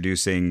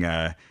introducing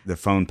the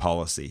phone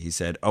policy. He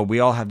said, "Oh, we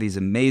all have these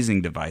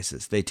amazing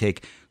devices. They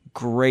take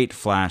great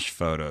flash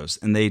photos,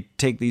 and they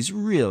take these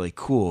really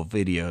cool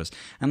videos.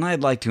 And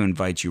I'd like to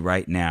invite you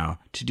right now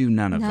to do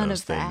none of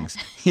those things."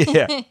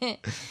 Yeah.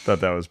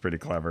 Thought that was pretty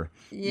clever.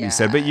 Yeah. He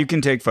said, "But you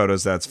can take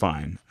photos, that's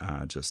fine.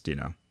 Just,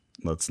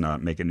 let's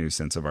not make a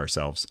nuisance of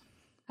ourselves."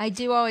 I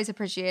do always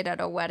appreciate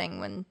at a wedding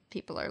when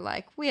people are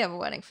like, "We have a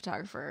wedding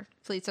photographer.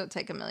 Please don't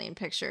take a million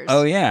pictures."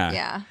 Oh, yeah.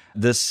 Yeah.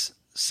 This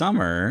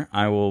summer,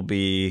 I will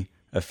be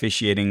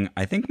officiating,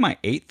 I think, my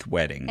 8th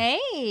wedding.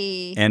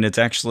 Hey. And it's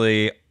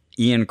actually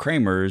Ian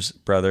Kramer's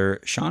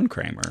brother, Sean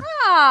Kramer.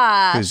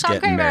 Ah, Sean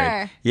getting Kramer.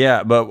 married.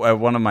 Yeah, but at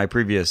one of my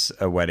previous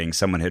weddings,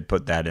 someone had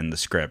put that in the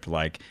script,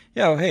 like,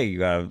 hey,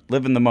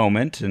 live in the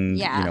moment, and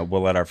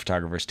we'll let our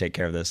photographers take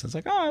care of this. It's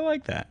like, oh, I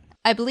like that.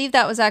 I believe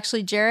that was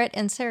actually Jarrett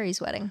and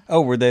Sari's wedding. Oh,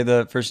 were they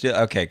the first deal?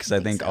 Okay, because I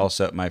think so.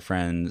 Also at my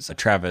friends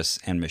Travis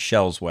and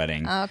Michelle's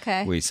wedding,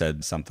 okay, we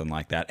said something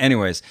like that.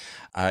 Anyways,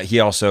 he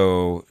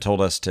also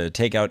told us to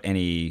take out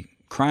any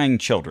crying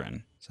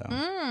children. So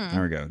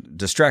there we go.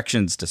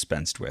 Distractions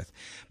dispensed with.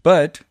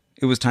 But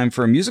it was time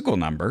for a musical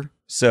number.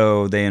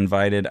 So they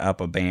invited up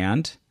a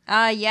band.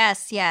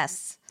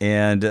 Yes.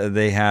 And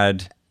they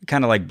had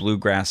kind of like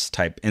bluegrass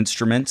type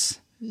instruments.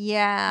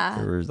 Yeah.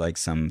 There was like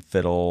some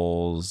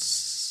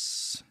fiddles.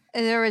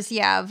 There was,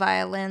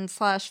 violin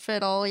 /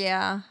 fiddle,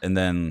 yeah. And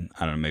then,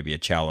 I don't know, maybe a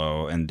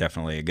cello and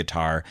definitely a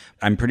guitar.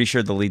 I'm pretty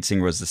sure the lead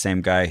singer was the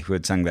same guy who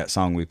had sung that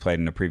song we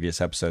played in a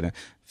previous episode.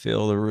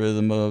 Feel the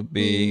rhythm of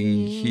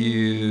being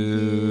you.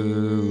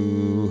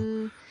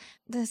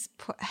 This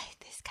guy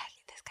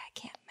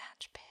can't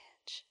match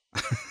pitch.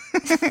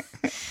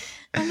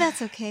 And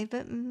that's okay,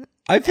 but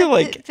I feel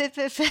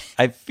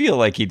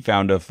like he'd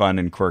found a fun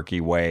and quirky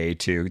way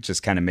to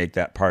just kind of make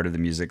that part of the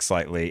music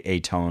slightly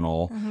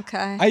atonal.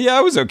 Okay.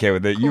 I was okay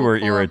with it. Cool, you were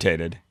cool.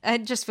 irritated. I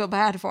just feel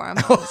bad for him.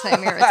 I wouldn't say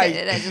I'm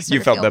irritated. I just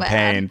you felt feel the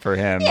bad. pain for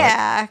him.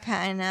 Yeah,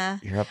 kind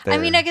of. You're up there. I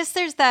mean, I guess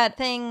there's that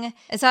thing.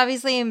 It's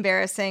obviously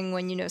embarrassing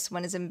when you know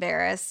someone is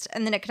embarrassed,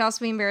 and then it can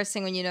also be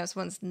embarrassing when you know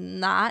someone's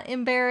not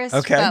embarrassed.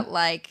 Okay. But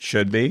like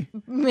should be.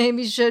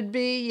 Maybe should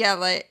be.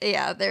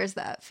 Yeah, there's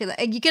that feeling.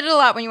 You get it a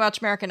lot when you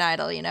watch American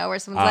Idol, where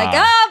someone's like,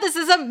 "Oh, this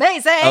is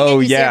amazing." Oh,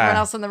 and you see yeah. everyone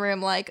else in the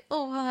room like,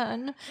 "Oh,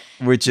 hun."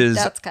 Which is,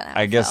 that's kind of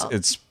I guess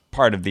it's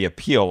part of the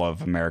appeal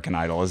of American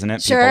Idol, isn't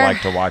it? Sure. People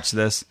like to watch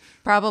this.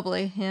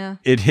 Probably, yeah.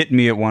 It hit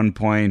me at one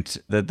point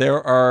that there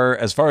are,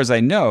 as far as I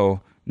know,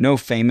 no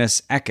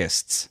famous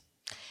Eckists.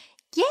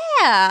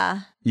 Yeah.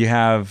 You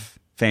have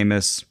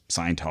famous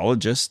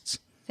Scientologists.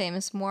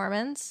 Famous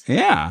Mormons.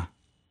 Yeah.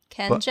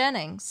 Ken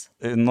Jennings.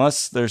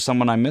 Unless there's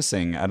someone I'm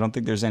missing, I don't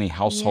think there's any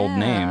household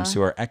names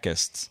who are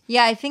Eckists.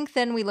 Yeah, I think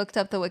then we looked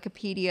up the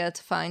Wikipedia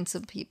to find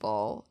some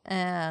people,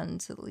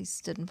 and at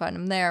least didn't find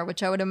them there,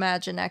 which I would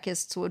imagine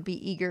Eckists would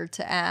be eager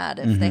to add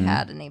if they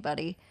had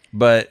anybody.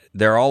 But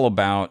they're all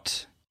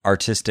about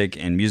artistic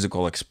and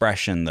musical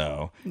expression,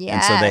 though.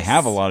 Yes. And so they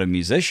have a lot of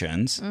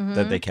musicians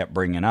that they kept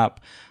bringing up.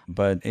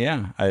 But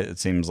yeah, it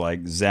seems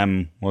like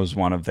Zem was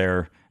one of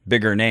their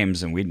bigger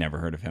names, and we'd never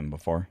heard of him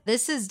before.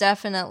 This is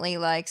definitely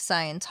like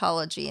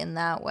Scientology in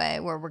that way,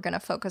 where we're going to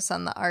focus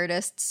on the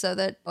artists so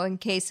that in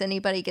case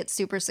anybody gets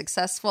super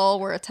successful,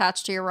 we're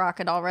attached to your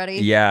rocket already.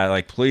 Yeah,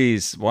 like,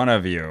 please, one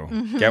of you,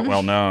 get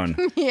well known.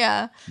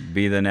 Yeah.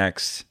 Be the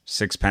next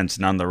Sixpence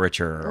None the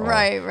Richer. Or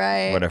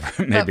right.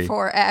 Whatever it may be. But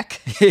for Eck.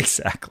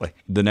 Exactly.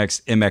 The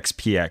next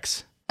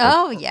MXPX.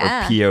 Oh,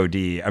 yeah. Or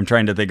POD. I'm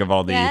trying to think of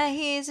all the Yeah,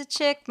 he's a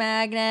chick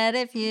magnet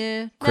if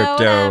you know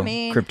what I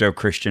mean. crypto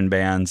Christian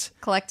bands.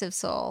 Collective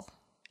Soul.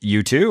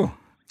 You too.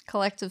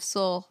 Collective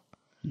Soul.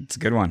 It's a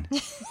good one.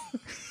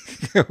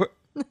 I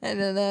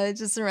don't know. I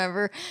just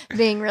remember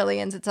being really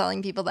into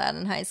telling people that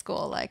in high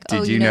school. Like, Did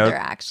oh, you know they're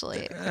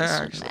actually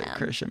a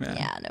Christian man.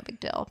 Yeah, no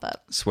big deal.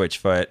 But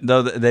Switchfoot.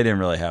 Though they didn't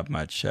really have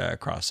much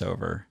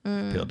crossover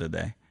appeal, did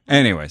they?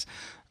 Anyways.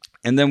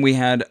 And then we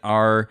had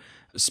our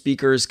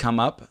speakers come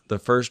up. The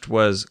first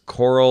was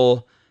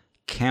Coral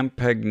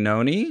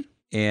Campagnoni,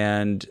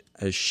 and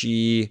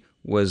she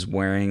was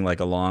wearing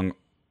like a long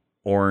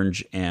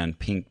orange and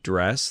pink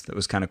dress that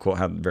was kind of cool. It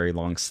had very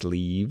long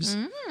sleeves.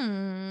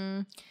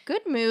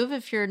 good move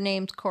if you're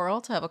named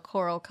Coral to have a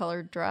coral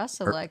colored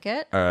dress. I like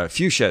it.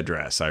 Fuchsia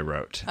dress, I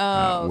wrote,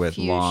 with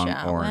fuchsia. long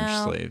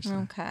orange sleeves.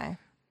 Okay.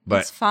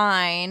 But it's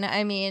fine.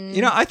 I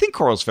mean, I think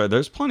coral's fair.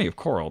 There's plenty of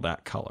coral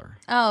that color.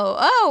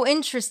 Oh,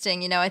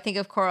 interesting. I think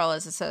of coral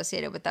as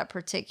associated with that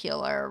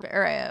particular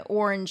or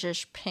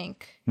orangish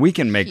pink. We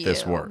can make hue.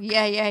 this work.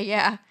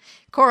 Yeah.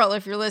 Coral,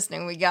 if you're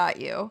listening, we got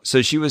you.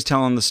 So she was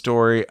telling the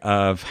story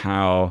of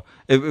how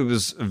it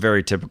was a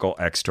very typical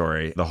X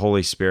story. The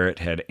Holy Spirit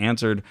had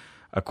answered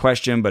a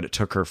question, but it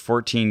took her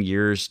 14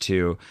 years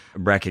to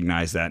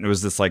recognize that. And it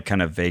was this like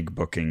kind of vague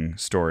booking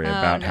story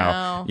about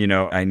how,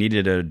 I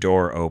needed a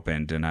door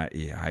opened, and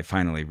I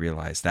finally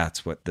realized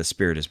that's what the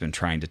Spirit has been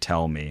trying to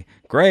tell me.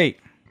 Great.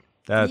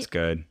 That's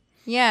good.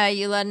 Yeah,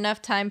 you let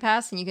enough time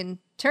pass and you can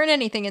turn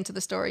anything into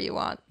the story you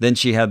want. Then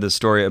she had the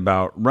story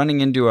about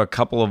running into a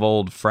couple of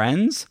old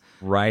friends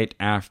right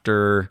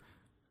after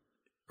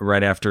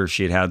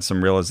she had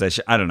some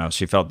realization. I don't know.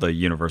 She felt the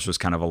universe was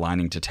kind of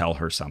aligning to tell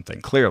her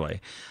something,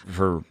 clearly.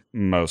 Her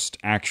most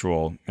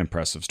actual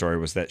impressive story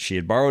was that she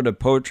had borrowed a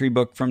poetry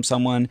book from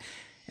someone,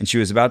 and she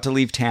was about to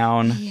leave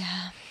town.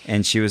 Yeah.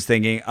 And she was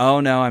thinking, oh,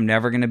 no, I'm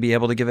never going to be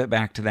able to give it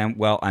back to them.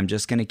 Well, I'm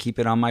just going to keep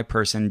it on my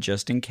person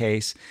just in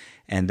case.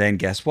 And then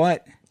guess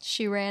what?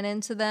 She ran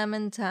into them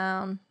in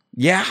town.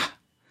 Yeah.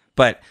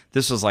 But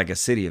this was like a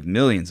city of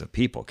millions of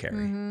people, Carrie.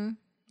 Mm-hmm.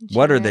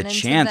 What are the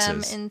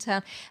chances? Them in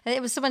town.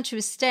 It was someone she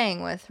was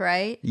staying with,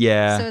 right?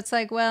 Yeah. So it's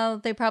like, well,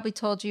 they probably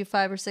told you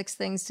 5 or 6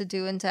 things to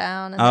do in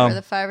town, and they were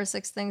the 5 or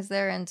 6 things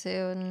they're into,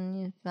 and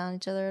you found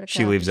each other at a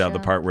She leaves out the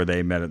part where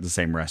they met at the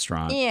same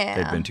restaurant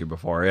they'd been to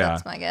before. Yeah.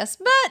 That's my guess.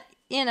 But,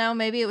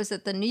 maybe it was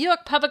at the New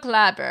York Public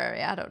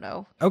Library. I don't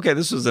know. Okay,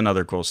 this was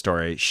another cool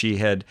story. She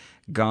had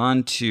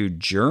gone to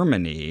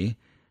Germany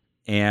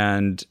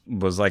and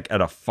was like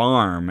at a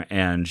farm,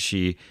 and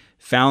she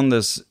found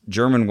this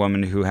German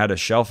woman who had a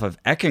shelf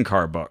of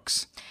Eckankar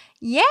books.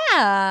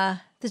 Yeah,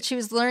 that she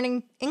was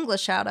learning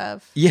English out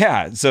of.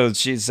 Yeah, so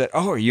she said,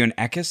 oh, are you an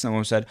Eckist? And the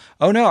woman said,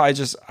 oh, no,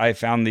 I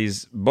found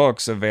these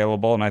books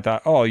available, and I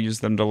thought, oh, I'll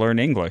use them to learn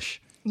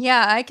English.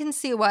 Yeah, I can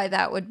see why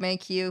that would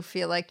make you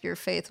feel like your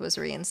faith was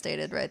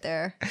reinstated right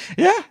there.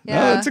 Yeah. No,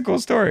 that's a cool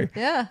story.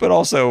 Yeah. But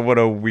also, what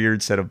a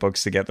weird set of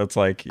books to get that's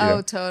like,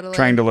 totally.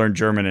 Trying to learn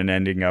German and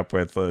ending up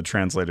with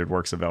translated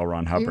works of L.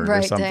 Ron Hubbard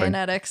or something. Right,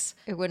 Dianetics.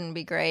 It wouldn't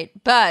be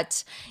great.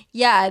 But,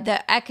 yeah,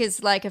 the Eck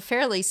is like a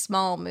fairly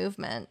small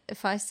movement.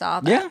 If I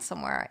saw that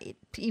somewhere,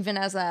 even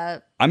as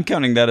a... I'm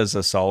counting that as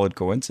a solid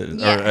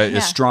coincidence, or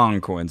a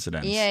strong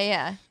coincidence.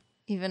 Yeah.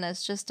 Even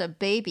as just a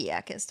baby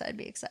Eckist, I'd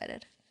be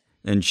excited.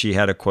 And she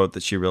had a quote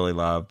that she really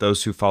loved.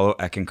 Those who follow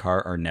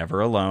Eckankar are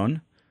never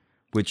alone,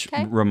 which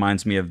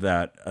reminds me of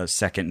that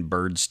second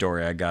bird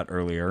story I got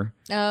earlier.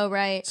 Oh,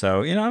 right.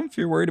 So, if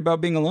you're worried about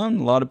being alone,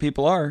 a lot of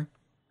people are.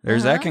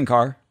 There's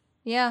Eckankar.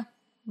 Yeah.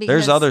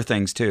 There's other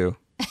things, too.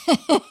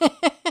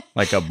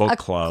 Like a book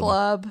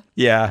club.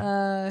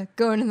 Yeah.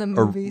 Going to the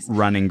movies. A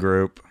running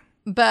group.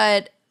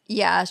 But,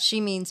 yeah,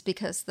 she means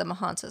because the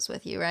Mahanta's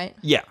with you, right?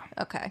 Yeah.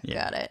 Okay,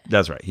 got it.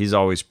 That's right. He's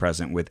always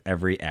present with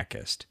every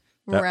Eckist.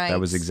 Right. That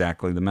was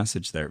exactly the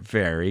message there.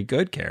 Very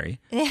good, Carrie.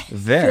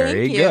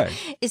 Very good.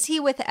 Is he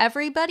with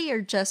everybody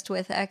or just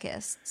with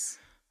Eckists?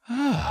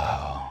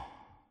 Oh,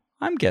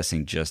 I'm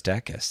guessing just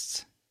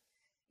Eckists.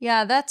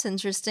 Yeah, that's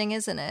interesting,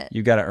 isn't it?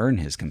 You got to earn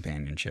his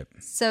companionship.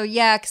 So,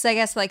 yeah, because I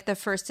guess like the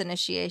first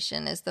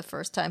initiation is the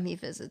first time he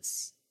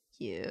visits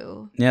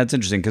you. Yeah, it's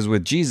interesting because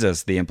with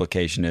Jesus, the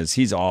implication is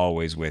he's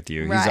always with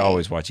you. Right. He's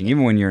always watching,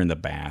 even when you're in the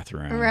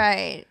bathroom.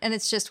 Right. And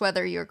it's just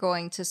whether you're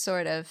going to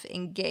sort of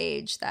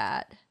engage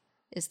that.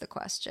 Is the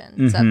question.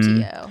 It's up to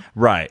you.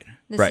 Right.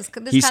 This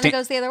kind of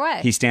goes the other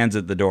way. He stands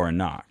at the door and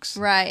knocks.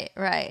 Right.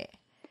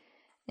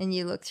 And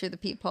you look through the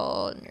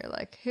peephole and you're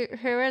like,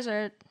 who is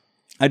it?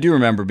 I do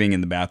remember being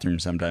in the bathroom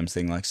sometimes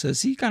thinking like, so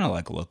does he kind of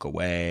like look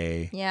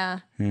away? Yeah.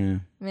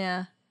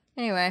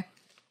 Anyway,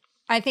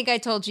 I think I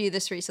told you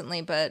this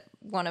recently, but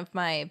one of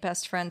my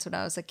best friends when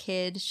I was a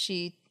kid,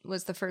 she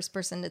was the first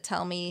person to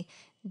tell me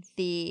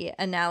the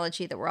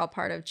analogy that we're all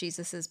part of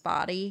Jesus's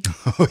body.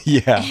 Oh,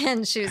 yeah.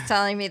 And she was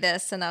telling me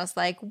this, and I was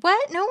like,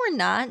 what? No, we're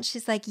not. And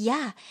she's like,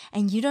 yeah,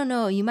 and you don't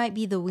know, you might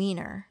be the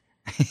wiener.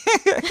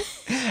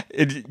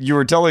 You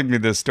were telling me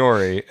this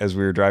story as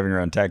we were driving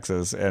around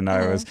Texas, and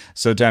I was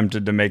so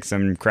tempted to make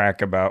some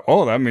crack about,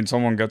 that means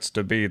someone gets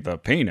to be the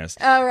penis.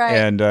 Oh, right.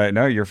 And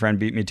no, your friend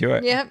beat me to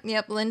it.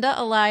 Yep. Linda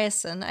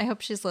Eliason. I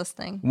hope she's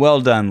listening.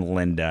 Well done,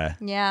 Linda.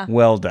 Yeah.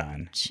 Well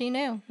done. She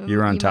knew.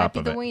 You're on top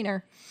of it. You might be the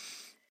wiener.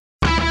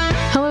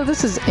 Hello,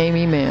 this is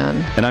Amy Mann.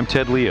 And I'm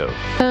Ted Leo.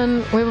 And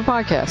we have a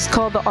podcast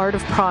called The Art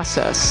of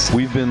Process.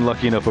 We've been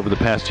lucky enough over the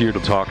past year to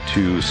talk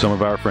to some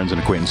of our friends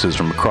and acquaintances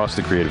from across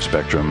the creative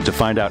spectrum to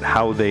find out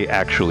how they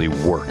actually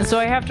work. And so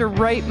I have to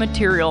write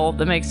material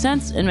that makes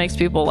sense and makes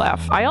people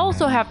laugh. I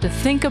also have to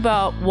think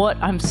about what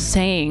I'm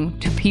saying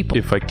to people.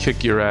 If I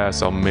kick your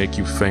ass, I'll make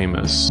you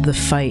famous. The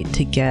fight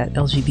to get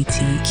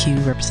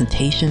LGBTQ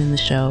representation in the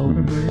show.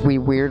 Mm-hmm. We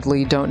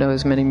weirdly don't know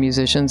as many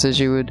musicians as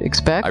you would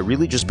expect. I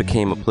really just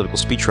became a political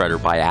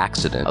speechwriter by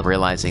accident, of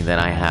realizing that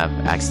I have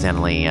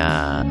accidentally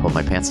pulled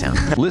my pants down.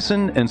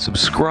 Listen and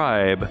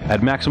subscribe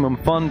at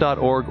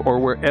MaximumFun.org or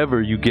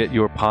wherever you get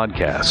your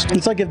podcast.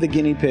 It's like if the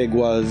guinea pig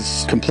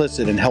was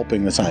complicit in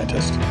helping the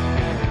scientist.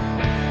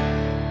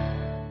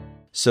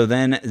 So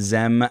then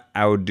Zem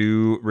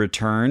Audu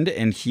returned,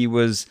 and he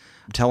was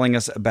telling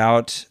us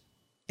about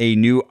a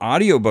new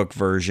audiobook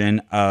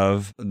version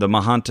of the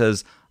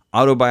Mahanta's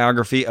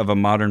Autobiography of a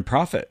Modern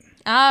Prophet.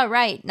 Ah,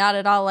 right. Not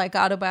at all like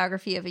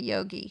Autobiography of a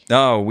Yogi.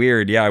 Oh,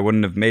 weird. Yeah, I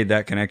wouldn't have made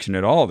that connection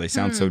at all. They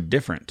sound so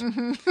different.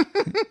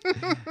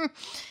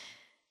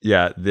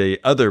 Yeah, the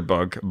other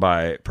book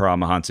by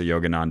Paramahansa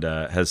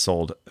Yogananda has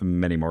sold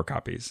many more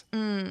copies.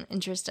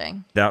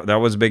 Interesting. That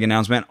was a big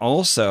announcement.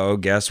 Also,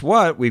 guess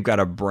what? We've got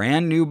a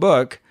brand new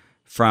book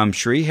from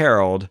Sri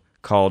Harold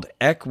called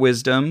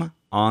Wisdom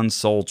on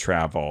Soul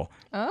Travel.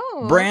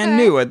 Oh, brand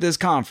new at this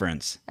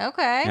conference.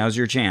 Okay. Now's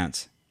your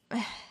chance.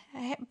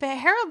 But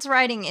Harold's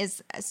writing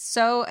is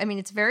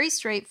it's very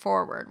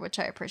straightforward, which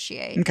I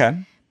appreciate.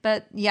 Okay.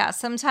 But yeah,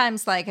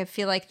 sometimes like I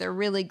feel like they're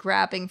really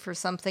grabbing for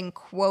something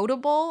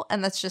quotable,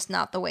 and that's just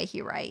not the way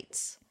he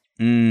writes.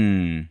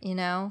 You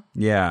know?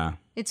 Yeah.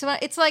 It's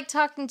like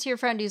talking to your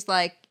friend who's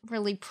like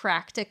really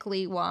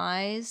practically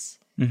wise,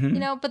 you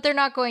know, but they're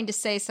not going to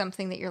say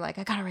something that you're like,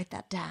 I gotta write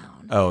that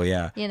down. Oh,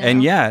 yeah. You know?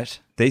 And yet,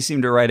 they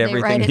seem to write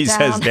everything he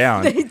says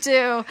down. They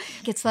do.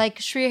 It's like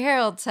Sri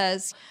Harold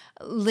says,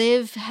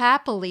 live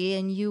happily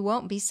and you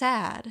won't be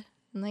sad.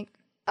 I'm like,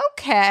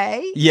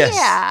 okay. Yes.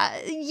 Yeah.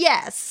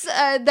 Yes.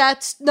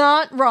 That's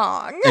not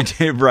wrong.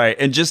 Right.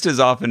 And just as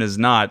often as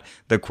not,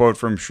 the quote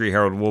from Sri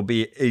Harold will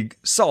be a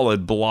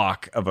solid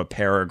block of a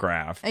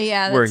paragraph.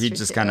 Yeah, where that's he true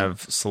just too. kind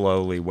of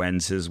slowly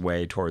wends his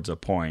way towards a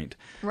point.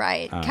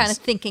 Right. Kind of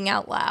thinking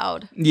out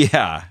loud.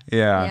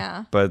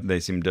 Yeah. But they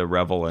seem to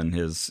revel in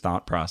his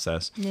thought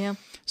process. Yeah.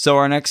 So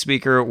our next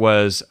speaker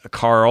was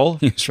Carl.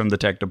 He's from the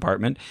tech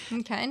department.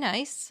 Okay,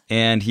 nice.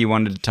 And he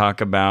wanted to talk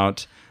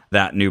about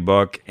that new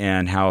book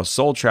and how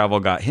soul travel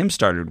got him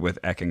started with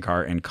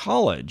Eckankar in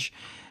college.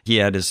 He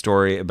had his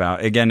story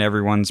about, again,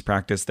 everyone's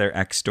practiced their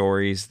X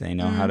stories. They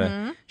know how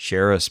to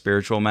share a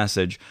spiritual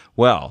message.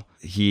 Well,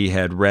 he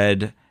had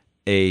read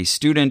a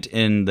student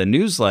in the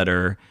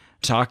newsletter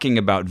talking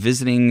about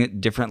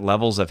visiting different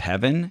levels of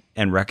heaven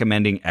and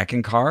recommending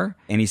Eckankar.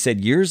 And he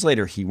said years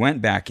later, he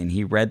went back and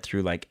he read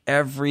through like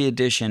every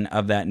edition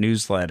of that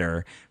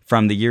newsletter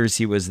from the years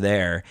he was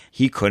there.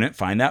 He couldn't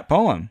find that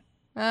poem.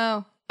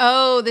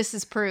 Oh, this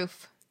is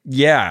proof.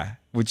 Yeah,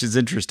 which is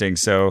interesting.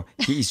 So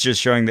he's just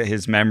showing that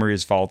his memory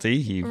is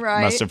faulty. He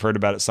must have heard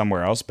about it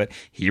somewhere else, but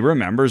he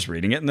remembers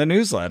reading it in the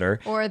newsletter.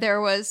 Or there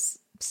was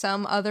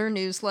some other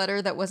newsletter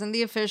that wasn't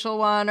the official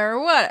one or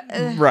what.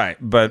 Right,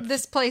 but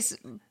this place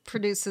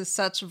produces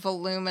such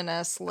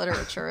voluminous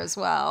literature as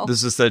well.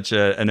 This is such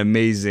an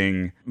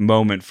amazing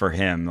moment for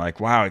him. Like,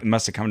 wow, it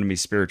must have come to me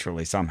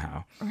spiritually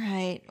somehow.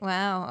 Right.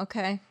 Wow.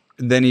 Okay.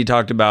 Then he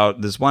talked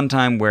about this one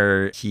time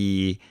where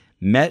he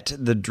met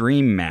the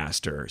dream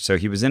master. So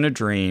he was in a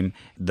dream.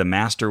 The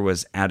master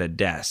was at a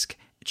desk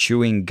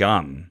chewing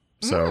gum.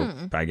 So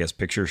I guess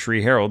picture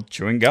Sri Harold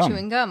chewing gum.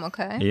 Chewing gum,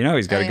 okay. You know,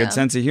 he's got a good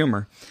sense of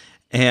humor.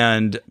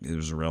 And he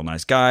was a real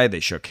nice guy.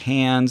 They shook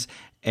hands.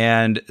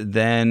 And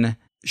then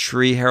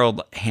Sri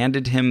Harold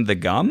handed him the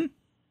gum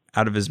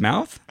out of his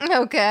mouth.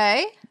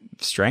 Okay.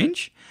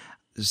 Strange.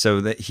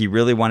 So that he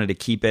really wanted to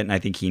keep it. And I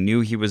think he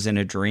knew he was in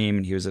a dream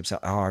and he was upset.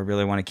 Oh, I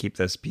really want to keep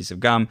this piece of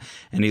gum.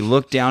 And he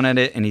looked down at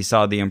it and he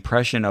saw the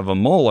impression of a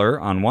molar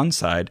on one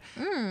side,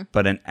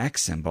 but an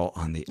X symbol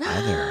on the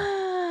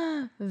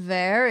other.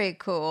 Very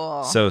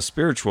cool. So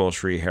spiritual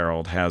Sri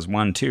Harold has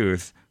one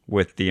tooth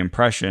with the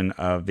impression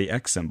of the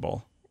X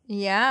symbol.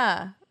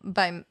 Yeah.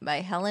 By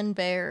Helen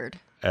Baird.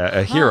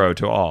 A hero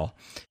to all.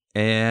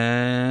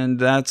 And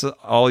that's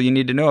all you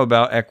need to know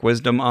about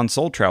Wisdom on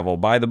Soul Travel.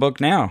 Buy the book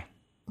now.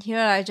 You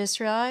know what I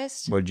just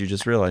realized? What did you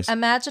just realize?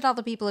 Imagine all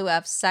the people who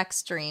have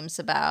sex dreams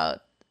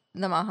about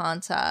the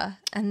Mahanta,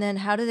 and then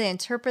how do they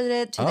interpret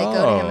it? Do they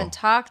go to him and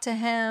talk to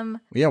him?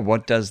 Yeah,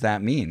 what does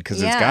that mean?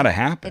 Because it's got to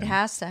happen. It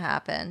has to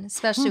happen,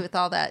 especially with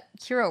all that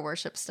hero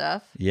worship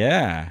stuff.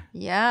 Yeah.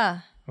 Yeah.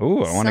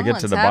 Ooh, I want to get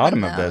to the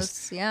bottom of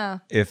this. Yeah.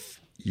 If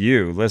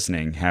you,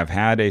 listening, have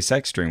had a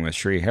sex dream with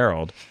Sri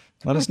Harold,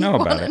 let us know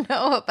about it.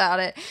 Know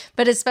about it.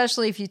 But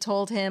especially if you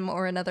told him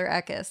or another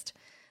Eckist.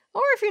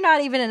 Or if you're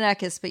not even an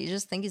Eckist, but you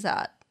just think he's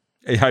hot.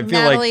 I feel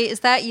Natalie, like, is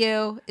that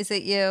you? Is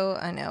it you?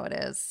 I know it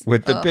is.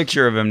 With the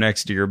picture of him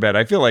next to your bed,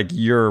 I feel like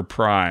you're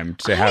primed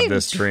to have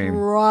this dream. I'm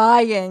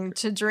trying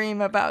to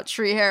dream about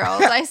Sri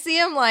Harold. I see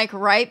him like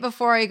right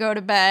before I go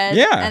to bed.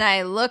 Yeah. And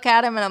I look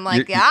at him and I'm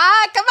like,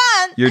 come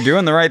on. You're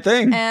doing the right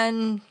thing.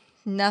 And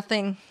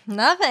nothing.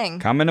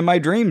 Come into my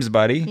dreams,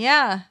 buddy.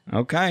 Yeah.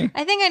 Okay.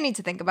 I think I need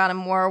to think about him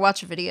more,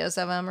 watch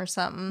videos of him or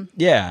something.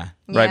 Yeah.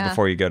 Right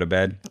before you go to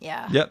bed.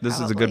 Yeah. Yep, this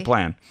is a good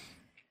plan.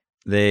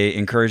 They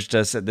encouraged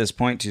us at this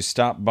point to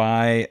stop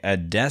by a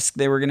desk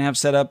they were going to have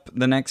set up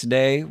the next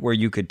day where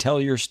you could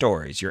tell your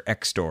stories, your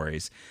X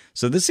stories.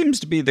 So this seems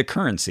to be the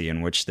currency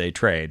in which they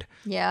trade.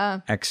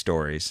 Yeah. X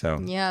stories. So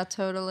yeah,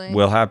 totally.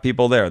 We'll have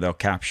people there. They'll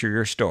capture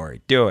your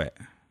story. Do it.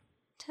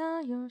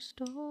 Tell your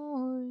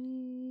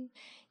story.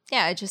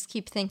 Yeah, I just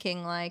keep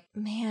thinking like,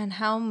 man,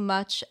 how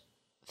much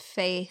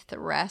faith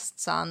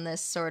rests on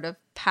this sort of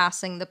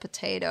passing the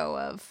potato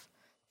of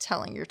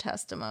telling your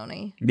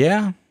testimony.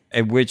 Yeah,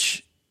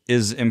 which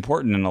is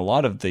important in a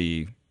lot of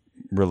the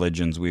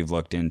religions we've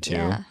looked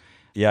into.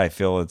 Yeah, I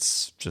feel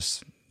it's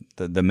just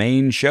the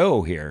main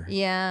show here.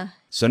 Yeah.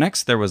 So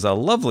next, there was a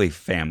lovely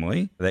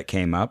family that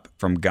came up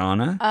from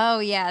Ghana. Oh,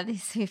 yeah.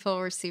 These people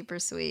were super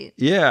sweet.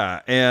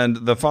 Yeah, and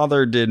the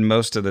father did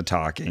most of the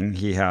talking.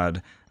 He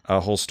had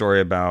a whole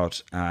story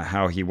about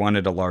how he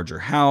wanted a larger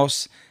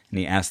house, and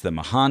he asked the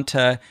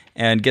Mahanta.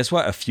 And guess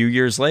what? A few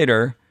years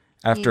later,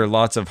 after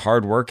lots of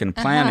hard work and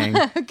planning,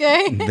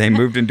 they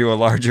moved into a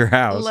larger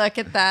house. Look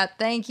at that.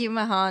 Thank you,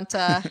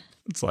 Mahanta.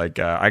 It's like,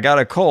 I got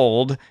a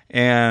cold,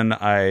 and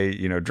I,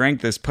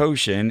 drank this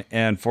potion,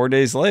 and 4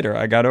 days later,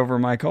 I got over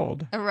my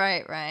cold.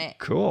 Right.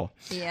 Cool.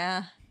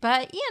 Yeah.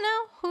 But,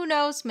 who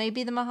knows?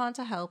 Maybe the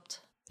Mahanta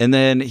helped. And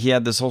then he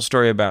had this whole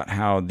story about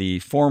how the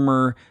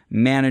former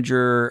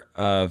manager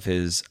of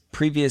his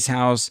previous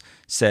house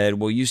said,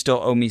 well, you still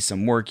owe me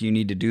some work. You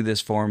need to do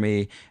this for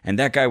me. And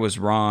that guy was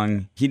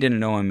wrong. He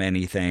didn't owe him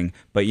anything.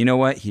 But you know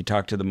what? He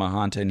talked to the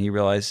Mahanta and he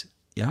realized,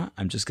 yeah,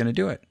 I'm just going to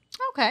do it.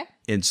 Okay.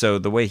 And so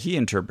the way he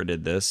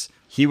interpreted this,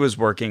 he was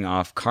working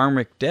off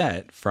karmic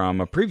debt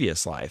from a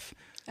previous life.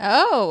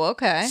 Oh,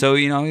 okay. So,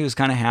 he was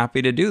kind of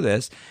happy to do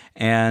this.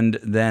 And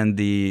then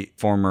the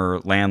former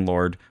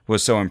landlord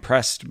was so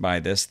impressed by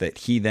this that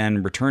he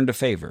then returned a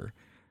favor.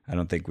 I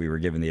don't think we were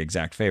given the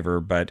exact favor,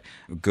 but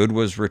good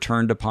was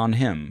returned upon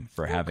him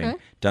for having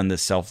done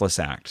this selfless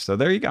act. So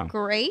there you go.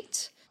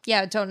 Great.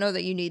 Yeah, I don't know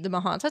that you need the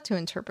Mahanta to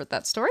interpret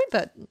that story,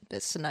 but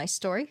it's a nice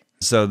story.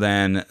 So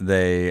then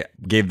they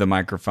gave the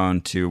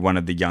microphone to one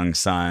of the young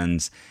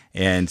sons,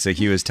 and so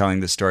he was telling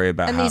the story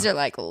about and how... these are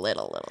like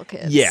little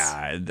kids.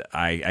 Yeah,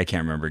 I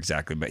can't remember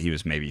exactly, but he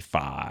was maybe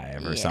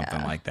 5 or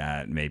something like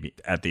that, maybe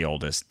at the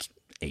oldest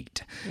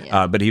 8.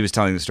 Yeah. But he was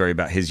telling the story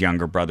about his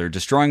younger brother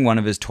destroying one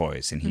of his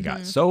toys, and he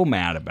got so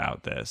mad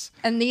about this.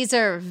 And these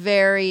are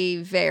very,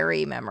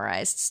 very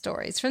memorized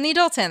stories from the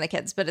adults and the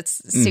kids, but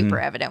it's super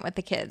evident with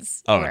the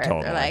kids. Oh, where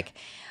totally. They're like,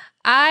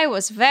 I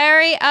was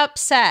very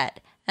upset,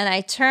 and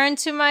I turned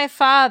to my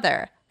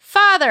father.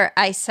 Father,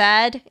 I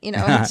said,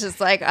 it's just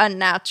like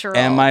unnatural.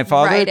 And my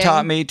father writing.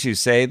 taught me to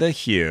say the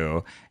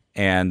hue,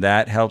 and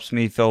that helps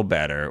me feel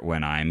better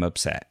when I'm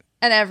upset.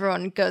 And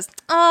everyone goes,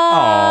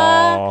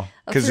 "Aww,"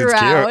 because it's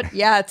cute.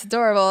 Yeah, it's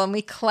adorable. And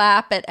we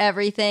clap at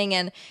everything.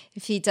 And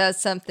if he does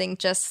something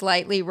just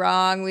slightly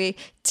wrong, we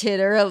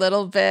titter a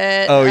little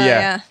bit. Oh,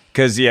 yeah.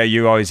 Because,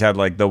 you always had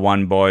like the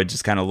one boy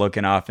just kind of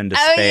looking off into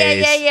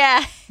space.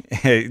 Yeah.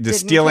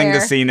 Just stealing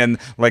the scene, and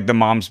like the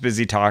mom's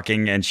busy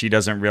talking and she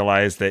doesn't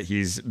realize that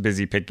he's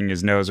busy picking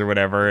his nose or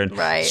whatever.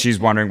 And she's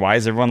wondering, why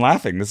is everyone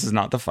laughing? This is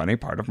not the funny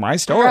part of my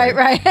story.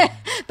 Right.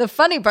 The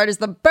funny part is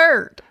the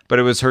bird. But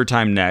it was her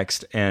time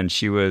next, and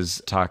she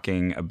was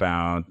talking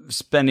about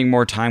spending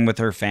more time with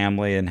her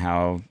family and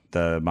how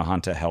the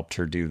Mahanta helped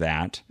her do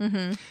that.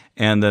 Mm-hmm.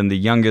 And then the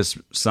youngest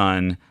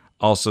son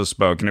also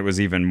spoke, and it was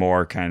even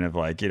more kind of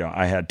like,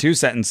 I had 2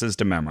 sentences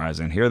to memorize,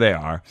 and here they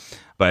are.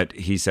 But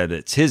he said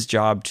it's his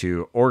job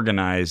to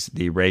organize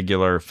the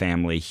regular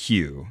family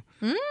hue.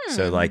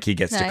 So like he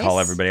gets to call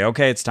everybody,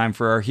 okay, it's time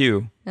for our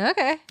hue.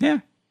 Okay. Yeah.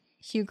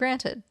 Hue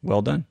granted.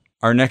 Well done.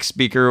 Our next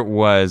speaker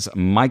was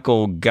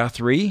Michael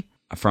Guthrie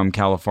from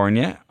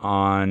California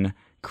on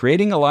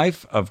creating a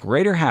life of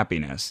greater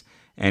happiness.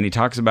 And he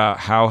talks about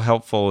how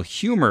helpful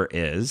humor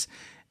is.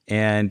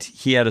 And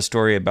he had a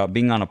story about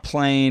being on a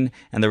plane,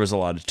 and there was a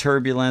lot of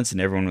turbulence, and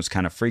everyone was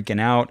kind of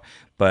freaking out.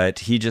 But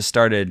he just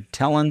started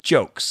telling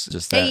jokes,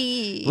 just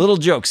little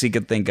jokes he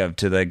could think of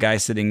to the guy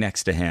sitting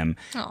next to him.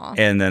 Aww.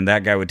 And then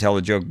that guy would tell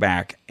a joke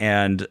back.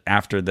 And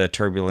after the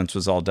turbulence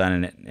was all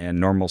done and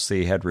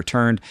normalcy had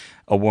returned,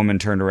 a woman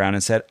turned around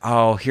and said,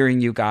 oh,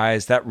 hearing you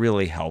guys, that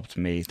really helped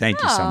me.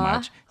 Thank you so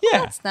much. Yeah,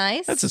 that's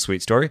nice. That's a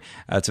sweet story.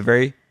 It's a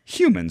very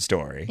human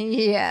story.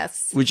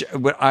 Yes. Which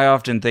I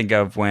often think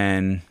of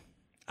when...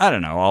 I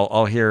don't know.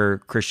 I'll hear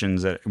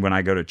Christians when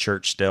I go to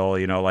church still,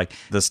 like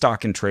the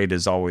stock and trade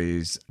is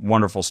always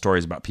wonderful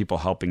stories about people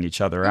helping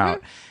each other out.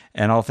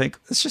 And I'll think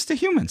it's just a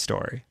human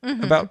story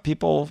about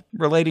people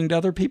relating to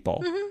other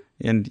people.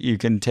 And you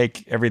can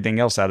take everything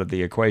else out of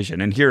the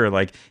equation. And here,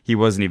 like, he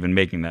wasn't even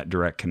making that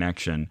direct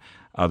connection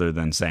other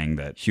than saying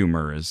that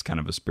humor is kind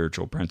of a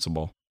spiritual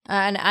principle.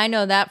 And I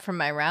know that from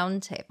my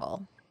round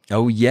table.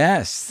 Oh,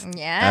 yes.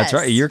 Yes. That's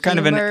right. You're kind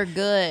humor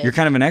good. You're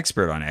kind of an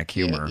expert on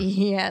humor.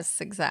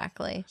 Yes,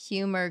 exactly.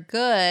 Humor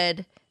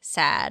good,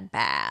 sad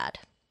bad.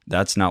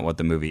 That's not what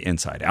the movie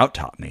Inside Out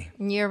taught me.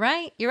 You're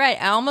right.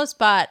 I almost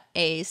bought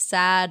a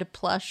sad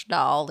plush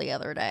doll the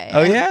other day.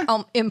 Oh, yeah?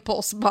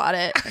 Impulse bought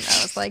it. And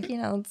I was like,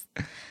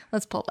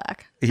 let's pull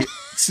back.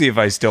 See if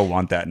I still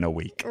want that in a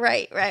week.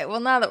 Right.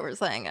 Well, now that we're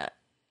saying it,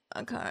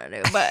 I kind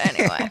of do. But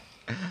anyway.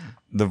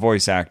 The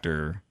voice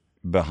actor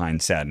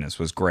behind Sadness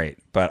was great,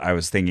 but I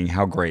was thinking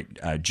how great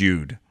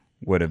Jude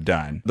would have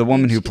done. The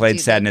woman who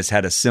played Sadness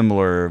had a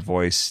similar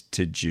voice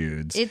to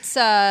Jude's. It's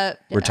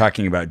we're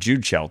talking about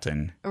Jude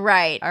Shelton.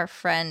 Right, our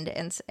friend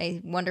and a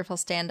wonderful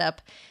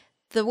stand-up.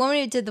 The woman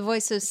who did the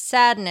voice of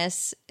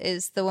Sadness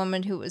is the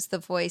woman who was the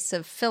voice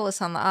of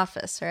Phyllis on The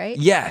Office, right?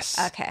 Yes.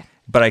 Okay.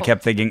 But cool. I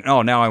kept thinking,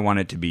 oh, now I want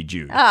it to be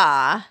Jude.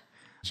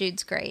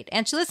 Jude's great.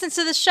 And she listens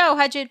to the show.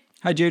 Hi, Jude.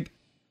 Hi, Jude.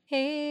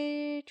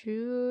 Hey,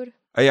 Jude.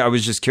 I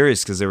was just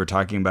curious because they were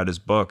talking about his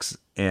books,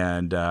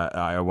 and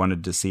I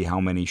wanted to see how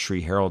many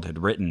Sri Harold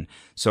had written.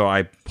 So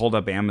I pulled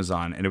up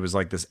Amazon, and it was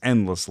like this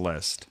endless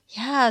list.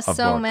 Yeah, of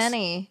so books.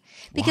 many.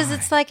 Because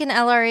it's like an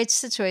LRH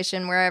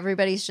situation where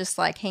everybody's just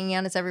like hanging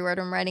on his every word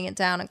and writing it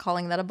down and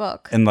calling that a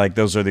book. And like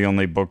those are the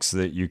only books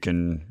that you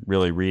can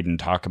really read and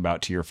talk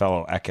about to your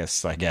fellow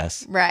Eckists, I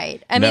guess.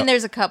 Right. I mean,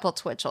 there's a couple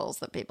Twitchels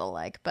that people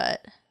like,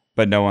 but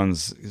no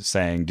one's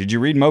saying, "Did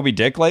you read Moby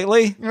Dick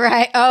lately?"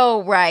 Right.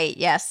 Oh, right.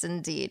 Yes,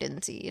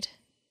 indeed.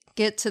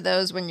 Get to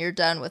those when you're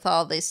done with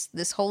all this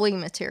holy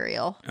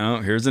material.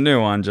 Oh, here's a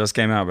new one. Just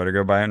came out. Better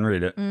go buy it and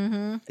read it.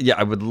 Mm-hmm. Yeah,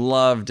 I would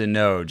love to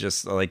know,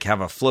 just like have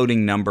a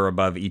floating number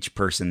above each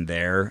person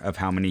there of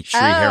how many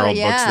Sri Harold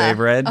books they've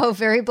read. Oh,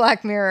 very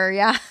Black Mirror,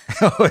 yeah.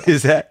 Oh,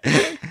 is that?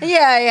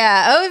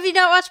 Yeah. Oh, have you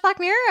not watched Black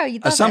Mirror? You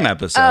some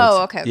episodes.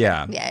 Oh, okay.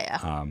 Yeah.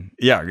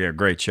 Yeah.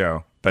 Great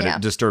show. But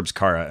it disturbs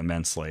Kara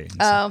immensely. So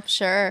oh,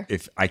 sure.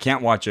 if I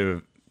can't watch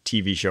a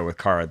TV show with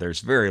Kara, there's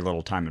very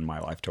little time in my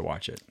life to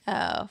watch it.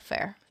 Oh,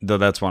 fair. Though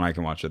that's one I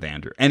can watch with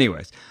Andrew.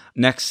 Anyways,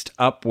 next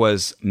up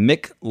was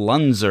Mick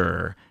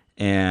Lunzer,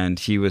 and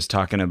he was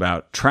talking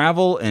about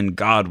travel and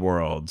God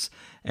worlds.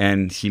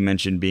 And he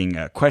mentioned being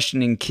a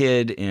questioning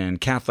kid in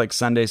Catholic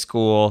Sunday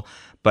school,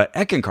 but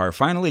Eckankar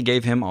finally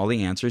gave him all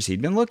the answers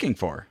he'd been looking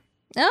for.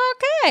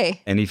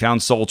 Okay. And he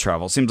found soul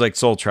travel. Seems like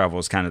soul travel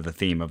is kind of the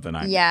theme of the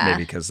night. Yeah.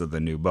 Maybe because of the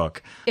new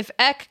book. If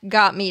Eck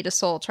got me to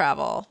soul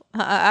travel,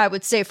 I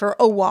would say for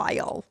a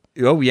while.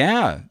 Oh,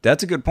 yeah.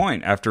 That's a good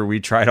point. After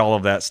we tried all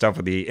of that stuff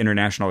with the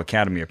International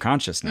Academy of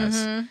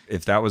Consciousness,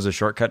 if that was a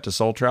shortcut to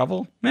soul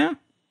travel, that's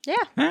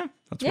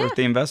worth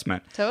the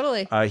investment.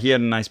 Totally. He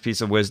had a nice piece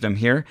of wisdom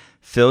here.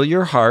 Fill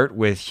your heart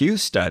with Hugh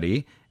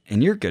study,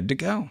 and you're good to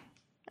go.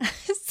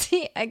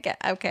 See, I get.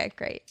 Okay,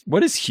 great.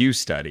 What is Hugh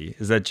study?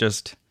 Is that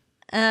just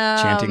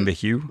chanting the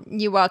Hugh?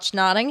 You watch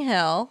Notting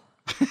Hill.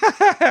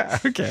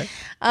 Okay.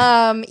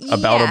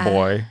 About a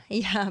boy.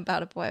 Yeah,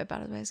 about a boy.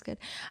 About a boy is good.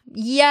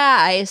 Yeah,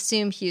 I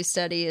assume Hugh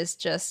study is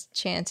just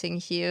chanting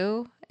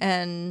Hugh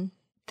and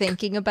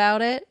thinking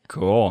about it.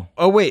 Cool.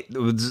 Oh, wait.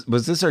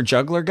 Was this our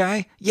juggler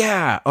guy?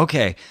 Yeah.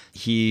 Okay.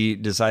 He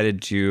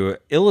decided to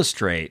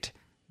illustrate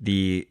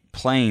the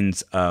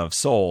planes of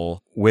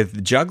soul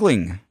with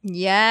juggling.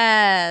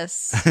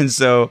 Yes. And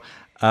so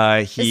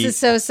This is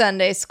so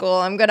Sunday school.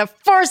 I'm going to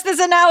force this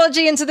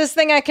analogy into this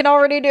thing I can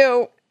already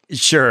do.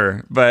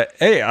 Sure, but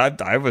hey,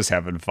 I was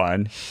having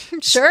fun.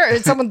 Sure,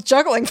 someone's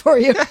juggling for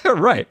you.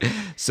 Right.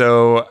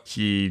 So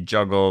he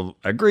juggled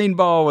a green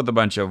ball with a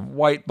bunch of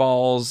white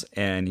balls,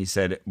 and he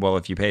said, well,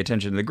 if you pay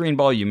attention to the green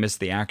ball, you miss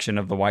the action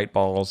of the white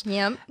balls.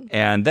 Yep.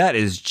 And that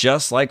is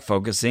just like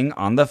focusing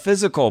on the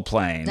physical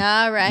plane.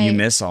 All right. You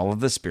miss all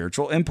of the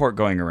spiritual import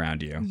going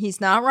around you.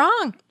 He's not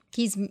wrong.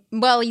 He's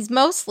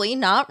mostly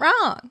not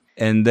wrong.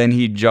 And then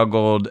he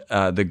juggled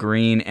the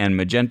green and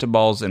magenta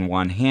balls in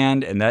one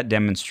hand, and that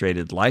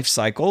demonstrated life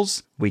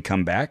cycles. We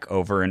come back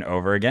over and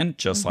over again,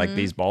 just like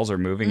these balls are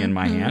moving in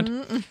my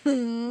hand.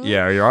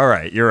 Yeah, you're all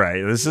right. You're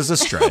right. This is a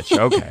stretch.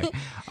 Okay.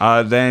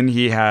 Then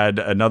he had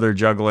another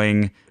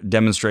juggling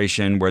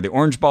demonstration where the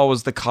orange ball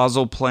was the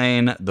causal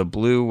plane. The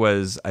blue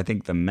was, I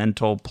think, the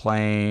mental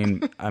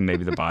plane,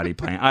 maybe the body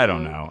plane. I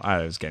don't know.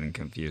 I was getting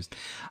confused.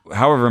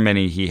 However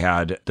many he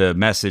had, the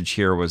message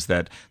here was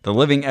that the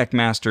living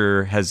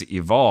Eckmaster has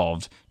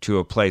evolved to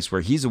a place where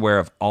he's aware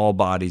of all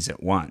bodies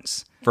at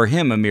once. For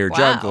him, a mere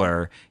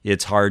juggler,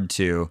 it's hard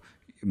to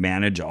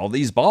manage all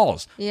these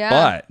balls. Yeah.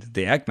 But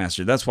the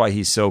Eckmaster, that's why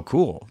he's so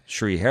cool,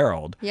 Sri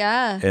Harold.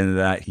 Yeah. And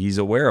that he's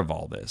aware of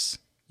all this.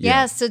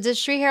 Yeah. So does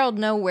Sri Harold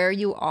know where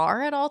you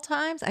are at all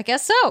times? I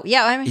guess so.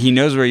 Yeah. I mean, he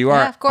knows where you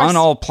are of course. on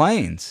all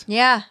planes.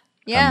 Yeah.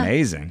 Yeah.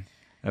 Amazing.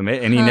 And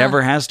he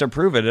never has to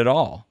prove it at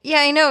all. Yeah,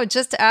 I know.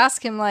 Just to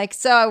ask him, like,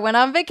 so I went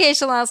on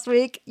vacation last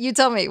week. You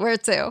tell me where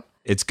to.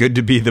 It's good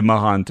to be the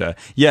Mahanta.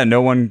 Yeah,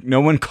 no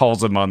one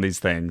calls him on these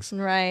things.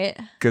 Right.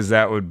 Because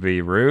that would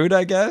be rude,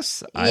 I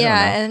guess. I don't know.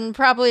 And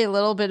probably a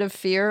little bit of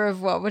fear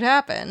of what would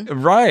happen.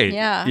 Right.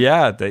 Yeah.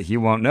 Yeah, that he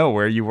won't know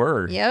where you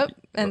were. Yep.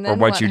 And then or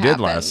what you happens.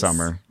 did last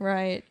summer.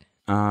 Right.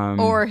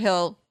 Or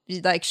he'll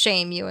like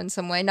shame you in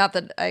some way. Not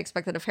that I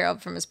expect that of Harold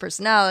from his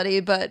personality,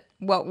 but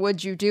what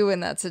would you do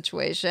in that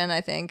situation, I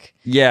think.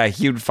 Yeah,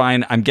 he would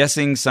find, I'm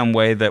guessing, some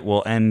way that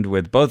will end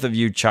with both of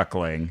you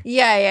chuckling.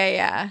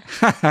 Yeah.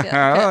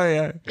 Oh,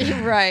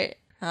 yeah. Right.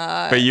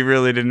 But you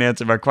really didn't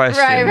answer my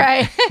question.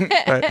 Right.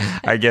 But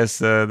I guess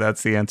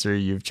that's the answer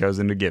you've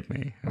chosen to give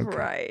me. Okay.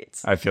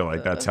 Right. I feel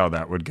like that's how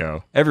that would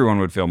go. Everyone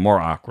would feel more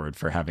awkward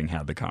for having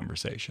had the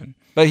conversation.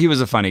 But he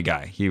was a funny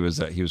guy. He was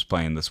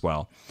playing this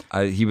well.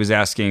 He was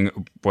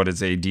asking what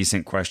is a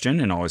decent question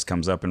and always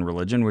comes up in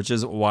religion, which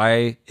is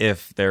why,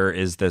 if there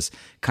is this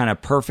kind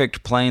of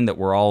perfect plane that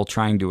we're all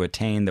trying to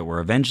attain, that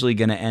we're eventually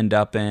going to end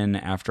up in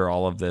after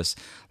all of this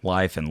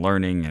life and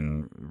learning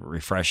and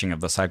refreshing of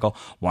the cycle,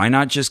 why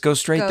not just go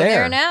straight Go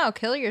there now.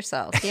 Kill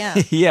yourself.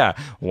 Yeah. Yeah.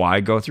 Why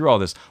go through all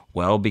this?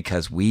 Well,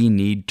 because we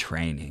need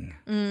training.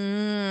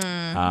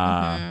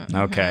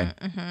 Okay.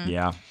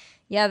 Yeah.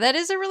 Yeah, that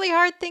is a really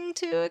hard thing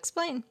to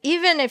explain.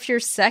 Even if you're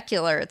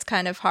secular, it's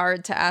kind of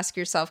hard to ask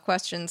yourself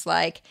questions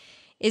like,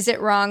 is it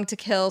wrong to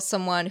kill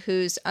someone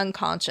who's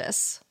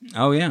unconscious?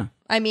 Oh, yeah.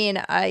 I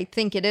mean, I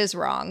think it is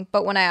wrong,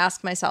 but when I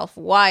ask myself,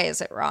 why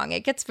is it wrong?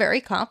 It gets very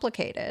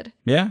complicated.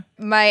 Yeah.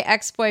 My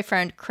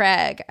ex-boyfriend,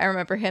 Craig, I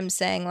remember him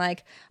saying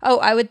like, oh,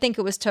 I would think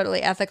it was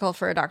totally ethical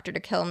for a doctor to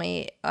kill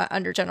me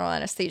under general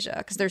anesthesia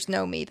because there's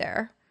no me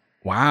there.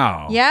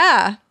 Wow.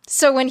 Yeah.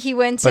 So when he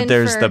went in But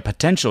there's the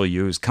potential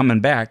you is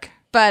coming back.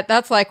 But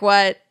that's like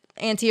what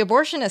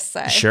anti-abortionists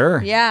say.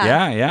 Sure.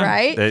 Yeah. Yeah.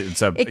 Right? It's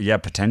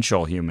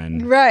potential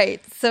human.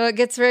 Right. So it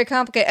gets very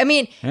complicated. I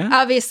mean,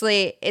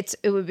 obviously, it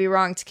would be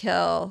wrong to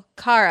kill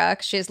Kara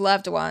because she has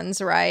loved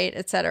ones, right,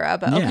 etc.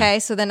 But okay,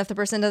 so then if the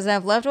person doesn't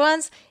have loved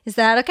ones, is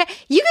that okay?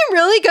 You can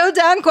really go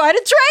down quite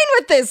a train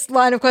with this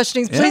line of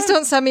questionings. Please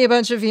don't send me a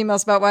bunch of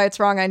emails about why it's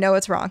wrong. I know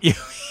it's wrong.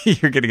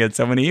 You're going to get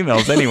so many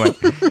emails anyway.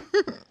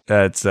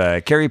 That's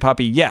Carrie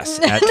Poppy, yes,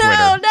 at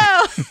Twitter.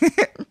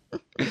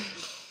 No.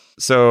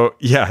 So,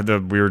 yeah,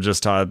 we were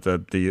just taught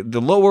that the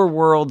lower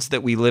worlds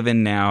that we live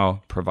in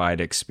now provide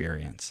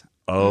experience.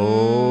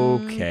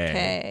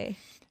 Okay.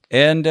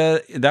 And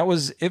that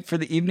was it for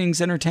the evening's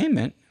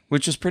entertainment,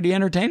 which is pretty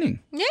entertaining.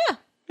 Yeah.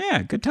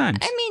 Yeah, good times.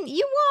 I mean,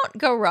 you won't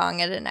go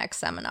wrong at an X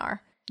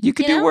seminar. You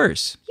could do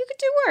worse. You could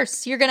do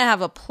worse. You're going to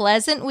have a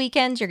pleasant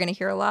weekend. You're going to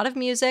hear a lot of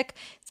music.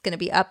 It's going to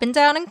be up and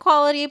down in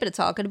quality, but it's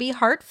all going to be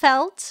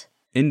heartfelt.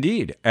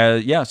 Indeed.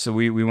 So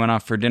we went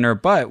off for dinner,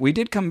 but we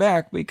did come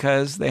back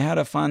because they had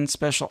a fun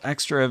special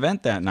extra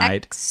event that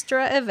night.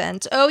 Extra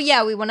event. Oh,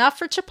 yeah. We went off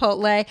for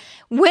Chipotle.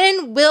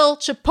 When will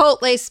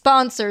Chipotle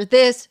sponsor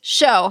this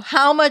show?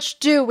 How much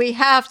do we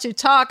have to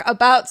talk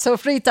about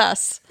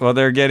sofritas? Well,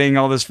 they're getting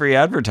all this free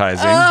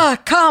advertising.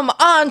 Come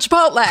on,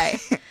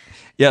 Chipotle.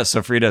 Yeah,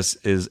 sofritas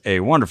is a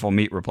wonderful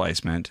meat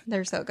replacement.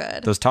 They're so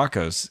good. Those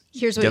tacos.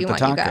 Here's what you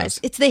want, you guys.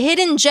 It's the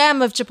hidden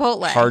gem of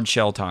Chipotle. Hard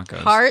shell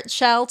tacos. Hard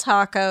shell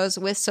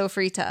tacos with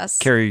sofritas.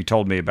 Carrie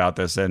told me about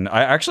this, and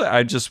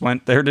I just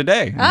went there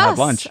today and had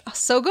lunch.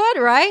 So good,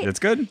 right? It's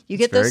good. You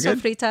get those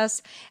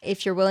sofritas.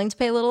 If you're willing to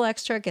pay a little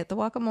extra, get the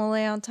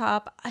guacamole on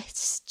top.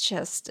 It's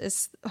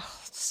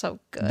so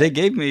good. They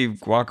gave me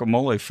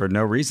guacamole for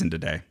no reason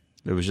today.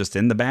 It was just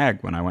in the bag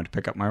when I went to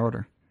pick up my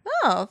order.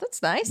 Oh,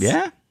 that's nice.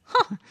 Yeah.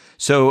 Huh.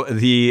 So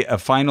the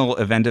final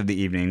event of the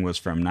evening was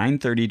from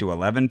 9:30 to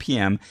 11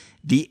 p.m.,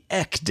 the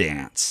Eck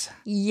Dance.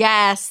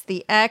 Yes,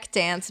 the Eck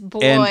Dance.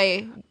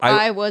 Boy,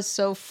 I was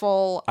so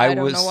full. I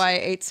don't know why I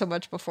ate so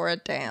much before a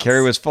dance.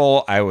 Carrie was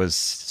full. I was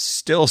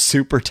still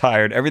super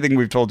tired. Everything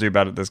we've told you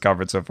about at this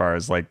conference so far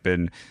has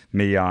been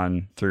me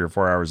on 3 or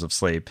 4 hours of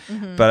sleep.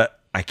 Mm-hmm.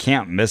 But I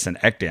can't miss an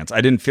Eck Dance.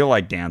 I didn't feel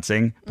like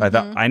dancing, but I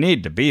thought I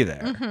need to be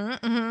there. Mm-hmm,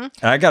 mm-hmm. And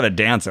I got to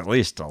dance at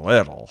least a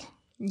little.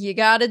 You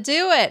got to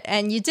do it.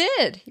 And you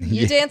did.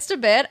 You danced a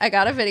bit. I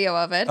got a video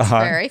of it. It's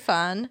very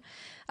fun.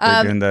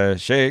 Doing the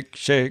shake,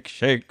 shake,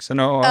 shake,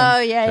 Sonora.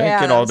 Oh, yeah,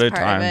 shake it all the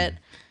time.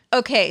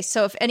 Okay,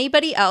 so if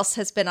anybody else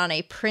has been on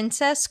a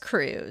princess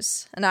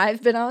cruise, and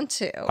I've been on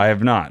too. I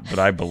have not, but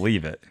I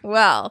believe it.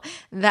 Well,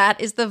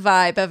 that is the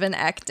vibe of an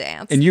Eck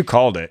Dance. And you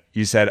called it.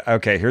 You said,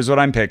 okay, here's what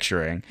I'm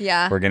picturing.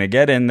 Yeah. We're going to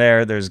get in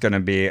there. There's going to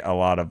be a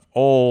lot of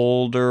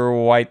older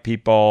white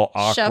people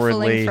awkwardly.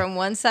 Shuffling from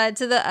one side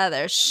to the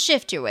other.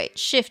 Shift your weight,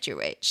 shift your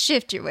weight,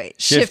 shift your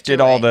weight, shift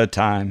it all the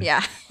time.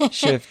 Yeah.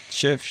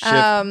 Shift.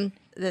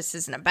 This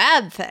isn't a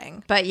bad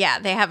thing. But yeah,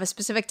 they have a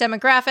specific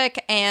demographic,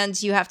 and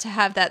you have to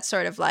have that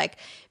sort of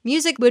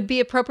music would be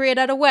appropriate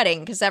at a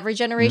wedding because every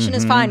generation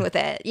is fine with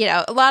it.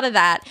 A lot of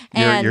that.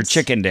 And your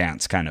chicken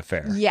dance kind of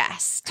fair.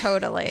 Yes,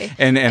 totally.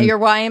 and your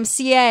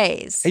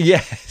YMCAs.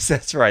 Yes,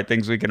 that's right.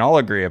 Things we can all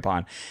agree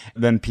upon.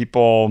 Then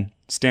people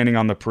standing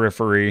on the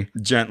periphery,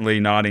 gently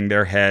nodding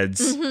their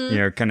heads,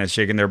 kind of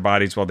shaking their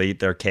bodies while they eat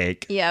their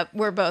cake. Yep,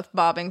 we're both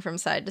bobbing from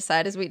side to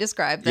side as we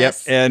describe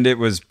this. Yep, and it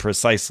was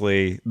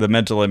precisely the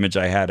mental image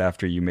I had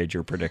after you made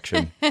your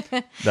prediction.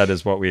 That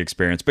is what we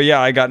experienced. But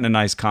yeah, I got in a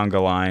nice conga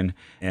line,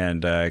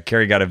 and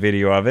Carrie got a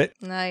video of it.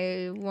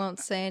 I won't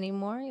say any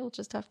more. You'll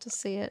just have to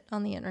see it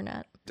on the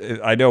internet.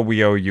 I know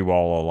we owe you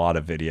all a lot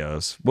of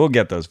videos. We'll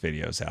get those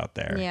videos out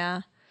there.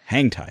 Yeah.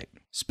 Hang tight.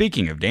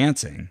 Speaking of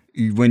dancing,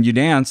 when you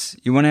dance,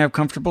 you want to have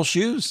comfortable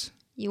shoes.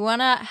 You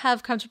want to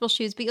have comfortable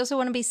shoes, but you also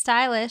want to be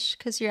stylish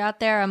because you're out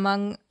there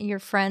among your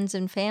friends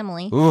and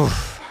family.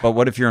 Oof. But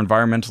what if you're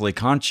environmentally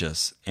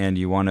conscious and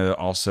you want to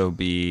also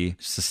be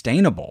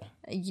sustainable?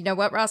 You know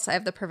what, Ross? I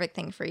have the perfect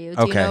thing for you.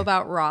 Do you know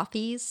about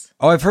Rothy's?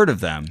 Oh, I've heard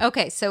of them.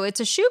 Okay, so it's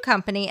a shoe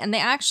company, and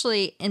they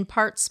actually, in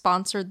part,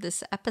 sponsored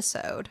this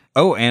episode.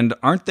 Oh, and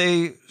aren't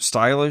they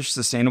stylish,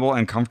 sustainable,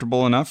 and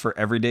comfortable enough for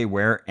everyday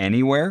wear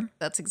anywhere?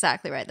 That's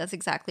exactly right. That's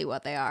exactly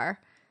what they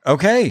are.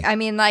 Okay. I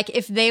mean,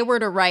 if they were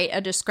to write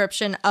a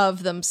description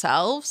of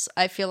themselves,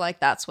 I feel like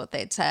that's what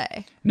they'd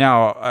say.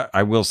 Now,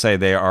 I will say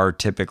they are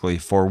typically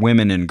for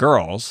women and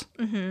girls,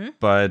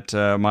 but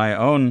my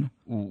own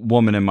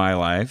woman in my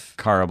life,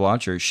 Cara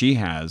Blotcher, she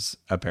has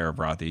a pair of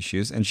Rothy's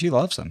shoes, and she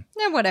loves them.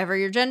 And whatever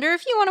your gender,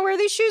 if you want to wear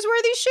these shoes,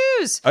 wear these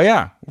shoes. Oh,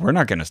 yeah. We're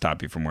not going to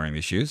stop you from wearing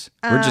these shoes.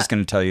 We're just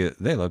going to tell you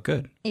they look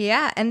good.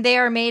 Yeah, and they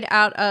are made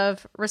out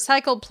of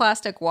recycled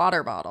plastic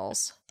water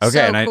bottles.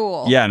 Okay, so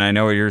cool. And I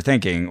know what you're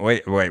thinking.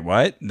 Wait,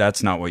 what?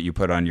 That's not what you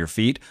put on your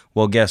feet?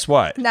 Well, guess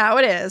what? Now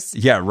it is.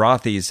 Yeah,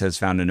 Rothy's has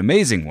found an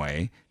amazing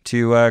way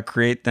to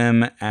create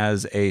them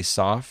as a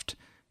soft,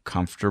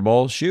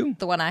 comfortable shoe.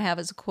 The one I have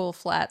is a cool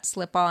flat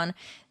slip-on.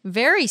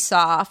 Very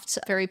soft,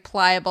 very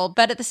pliable,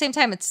 but at the same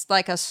time, it's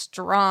like a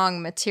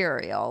strong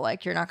material.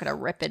 Like you're not going to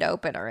rip it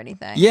open or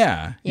anything.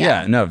 Yeah.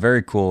 No,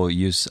 very cool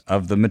use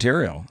of the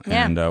material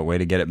and a way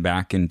to get it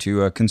back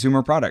into a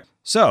consumer product.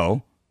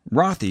 So,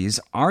 Rothy's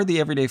are the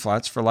everyday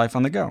flats for life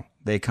on the go.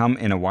 They come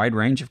in a wide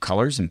range of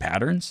colors and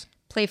patterns.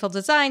 Playful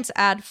designs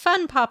add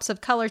fun pops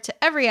of color to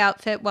every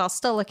outfit while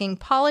still looking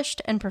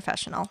polished and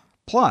professional.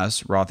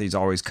 Plus, Rothy's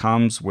always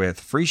comes with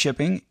free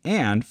shipping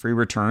and free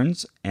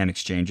returns and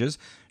exchanges.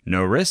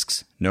 No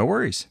risks, no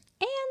worries.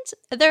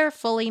 And they're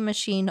fully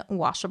machine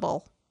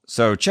washable.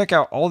 So check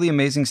out all the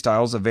amazing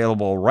styles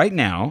available right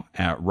now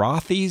at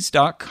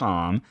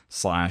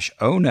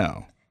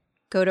rothys.com/ohno.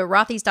 Go to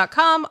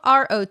rothys.com,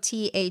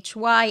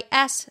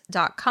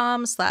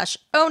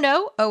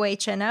 rothys.com/ohno,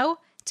 OHNO,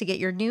 to get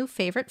your new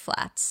favorite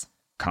flats.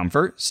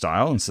 Comfort,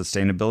 style, and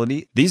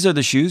sustainability. These are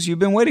the shoes you've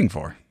been waiting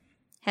for.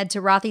 Head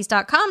to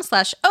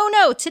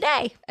rothys.com/ohno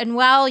today. And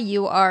while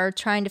you are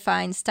trying to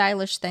find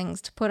stylish things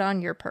to put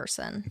on your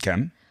person,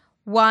 Okay.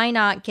 why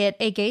not get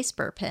a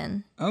Gaysper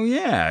pin? Oh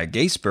yeah,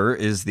 Gaysper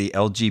is the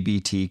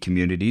LGBT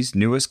community's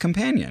newest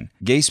companion.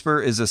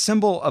 Gaysper is a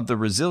symbol of the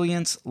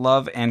resilience,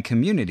 love, and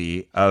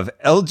community of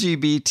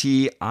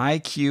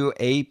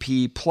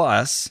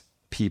LGBTIQAP+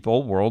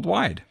 people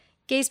worldwide.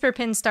 Gaysper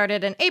pins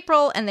started in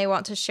April, and they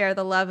want to share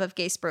the love of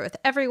Gaysper with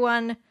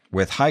everyone.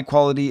 With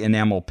high-quality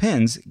enamel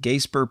pins,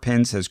 Gaysper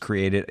Pins has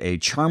created a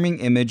charming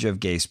image of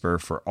Gaysper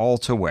for all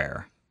to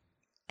wear.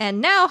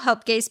 And now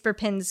help Gaysper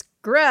pins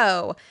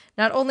grow.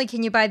 Not only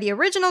can you buy the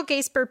original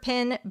Gaysper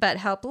pin, but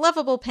help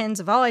lovable pins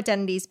of all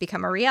identities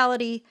become a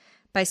reality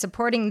by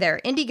supporting their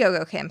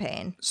Indiegogo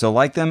campaign. So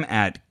like them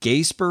at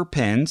Gaysper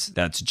Pins,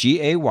 that's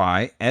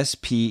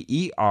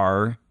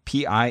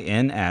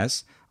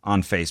GAYSPERPINS,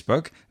 on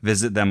Facebook.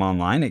 Visit them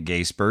online at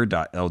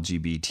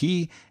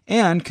gaysper.lgbt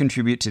and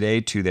contribute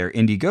today to their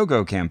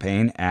Indiegogo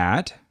campaign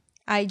at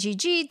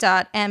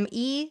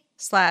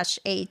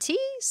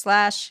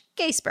igg.me/at/Gaysper,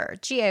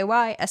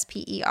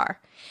 GAYSPER.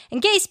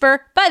 And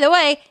Gaysper, by the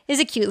way, is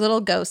a cute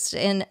little ghost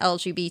in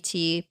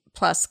LGBT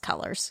plus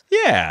colors.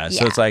 Yeah,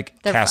 so it's like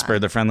Casper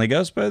fun. the Friendly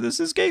Ghost, but this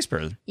is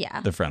Gaysper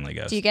Yeah. the Friendly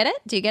Ghost. Do you get it?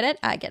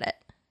 I get it.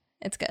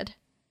 It's good.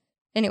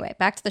 Anyway,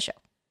 back to the show.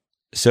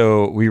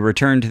 So we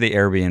returned to the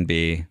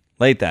Airbnb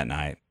late that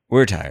night.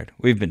 We're tired.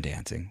 We've been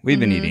dancing. We've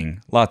been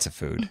eating lots of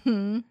food.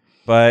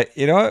 But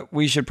you know what?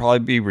 We should probably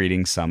be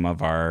reading some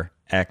of our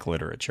Eck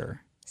literature.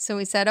 So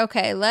we said,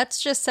 okay,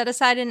 let's just set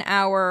aside an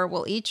hour.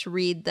 We'll each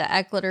read the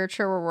Eck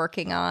literature we're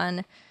working on,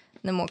 and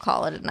then we'll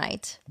call it a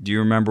night. Do you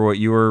remember what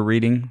you were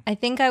reading? I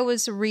think I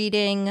was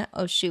reading,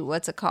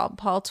 what's it called?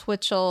 Paul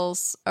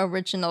Twitchell's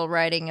original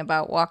writing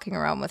about walking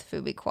around with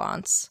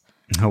Fubiquants.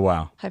 Oh,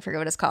 wow. I forget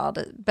what it's called,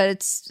 but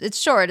it's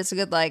short. It's a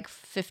good,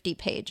 50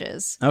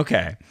 pages.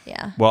 Okay.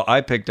 Yeah. Well,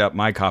 I picked up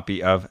my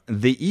copy of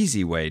The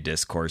Easy Way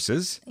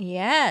Discourses.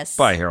 Yes.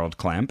 By Harold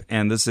Clamp.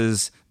 And this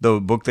is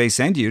the book they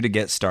send you to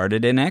get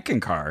started in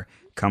Eckankar.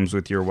 Comes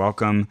with your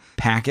welcome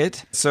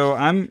packet. So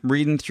I'm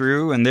reading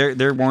through, and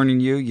they're warning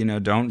you,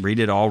 don't read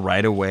it all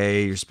right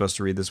away. You're supposed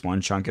to read this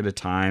one chunk at a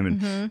time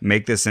and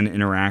make this an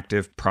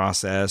interactive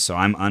process. So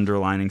I'm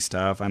underlining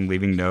stuff. I'm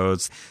leaving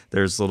notes.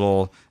 There's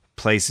little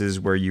places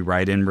where you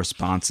write in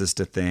responses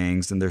to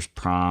things, and there's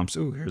prompts.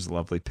 Ooh, here's a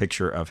lovely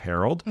picture of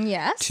Harold.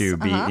 Yes. To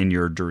be in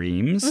your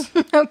dreams.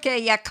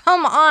 Okay, yeah,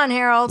 come on,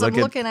 Harold. I'm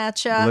looking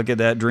at you. Look at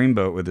that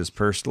dreamboat with his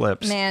pursed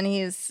lips. Man,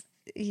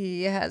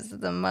 he has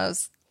the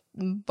most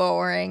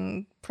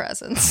boring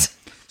presence.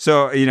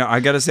 So, I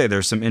got to say,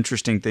 there's some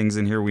interesting things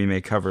in here we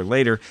may cover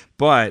later,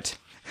 but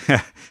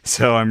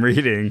so I'm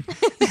reading,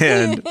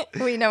 and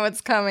we know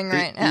what's coming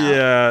right now.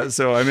 Yeah,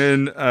 so I'm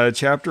in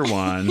chapter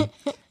 1,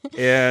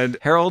 and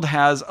Harold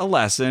has a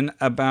lesson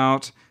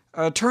about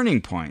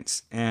turning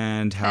points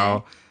and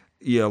how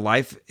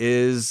life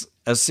is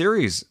a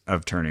series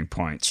of turning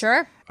points.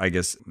 Sure. I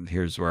guess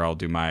here's where I'll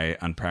do my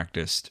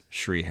unpracticed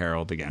Shri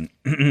Harold again.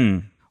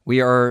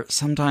 We are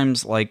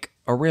sometimes like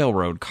a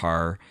railroad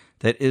car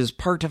that is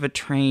part of a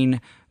train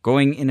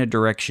going in a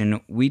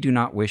direction we do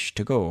not wish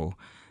to go.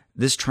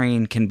 This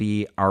train can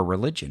be our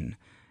religion.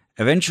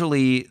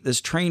 Eventually,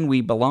 this train we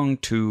belong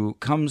to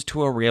comes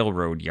to a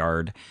railroad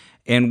yard,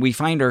 and we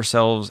find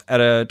ourselves at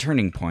a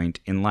turning point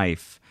in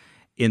life.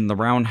 In the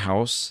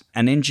roundhouse,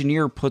 an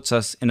engineer puts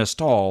us in a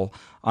stall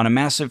on a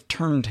massive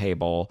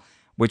turntable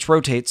which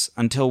rotates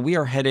until we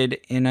are headed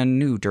in a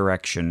new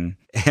direction.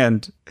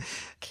 And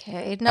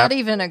okay, not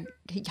even a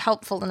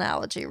helpful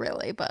analogy,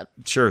 really, but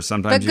sure.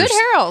 Sometimes, but good,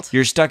 Harold.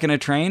 You're stuck in a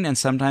train, and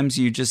sometimes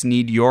you just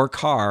need your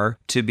car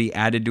to be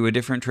added to a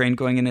different train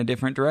going in a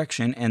different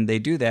direction, and they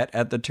do that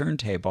at the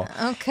turntable.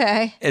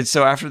 Okay. And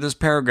so after this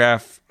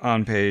paragraph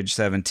on page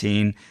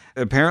 17,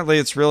 apparently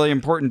it's really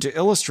important to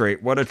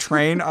illustrate what a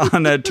train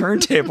on a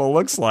turntable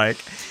looks like.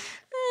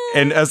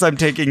 And as I'm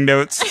taking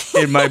notes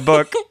in my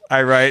book,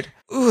 I write,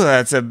 "Ooh,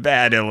 that's a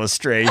bad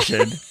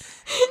illustration."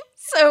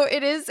 So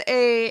it is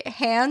a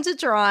hand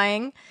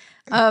drawing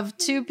of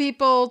two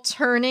people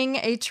turning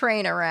a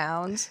train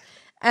around.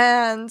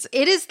 And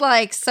it is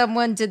like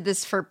someone did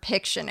this for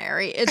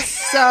Pictionary. It's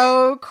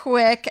so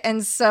quick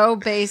and so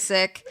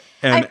basic.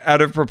 And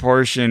out of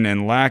proportion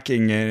and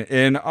lacking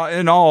in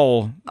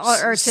all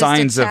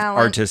signs talent. Of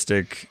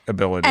artistic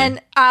ability.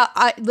 And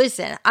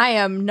listen, I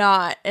am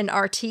not an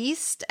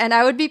artiste, and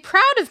I would be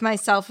proud of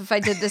myself if I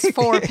did this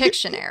for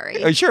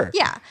Pictionary. Sure.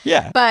 Yeah.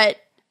 Yeah. But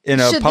in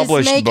a should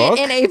published this make book?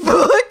 it in a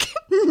book?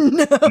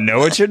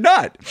 No, it should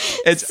not.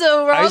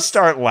 So I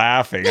start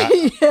laughing.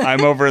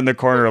 I'm over in the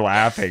corner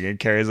laughing, and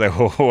Carrie's like,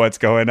 "Oh, what's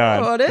going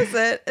on? What is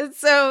it?" And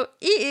so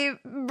he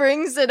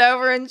brings it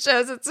over and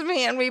shows it to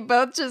me, and we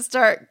both just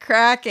start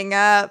cracking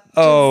up.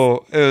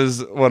 Oh, it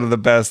was one of the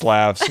best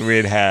laughs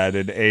we had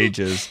in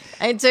ages.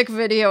 I took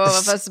video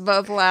of us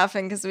both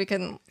laughing because we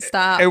couldn't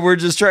stop. And we're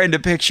just trying to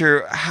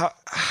picture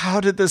how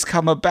did this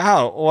come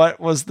about? What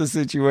was the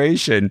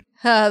situation?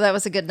 That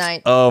was a good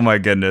night. Oh my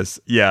goodness.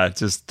 Yeah,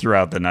 just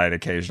throughout the night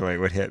occasionally it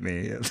would hit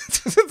me.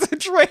 The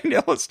train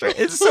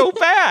illustration. It's so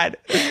bad.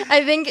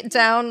 I think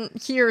down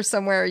here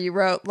somewhere you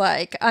wrote,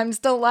 like, "I'm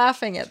still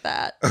laughing at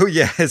that." Oh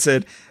yeah, it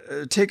said,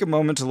 "Take a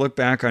moment to look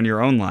back on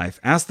your own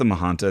life. Ask the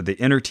Mahanta, the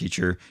inner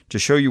teacher, to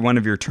show you one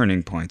of your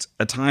turning points,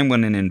 a time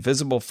when an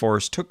invisible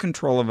force took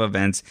control of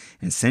events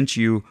and sent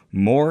you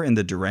more in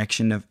the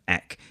direction of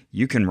Ek.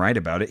 You can write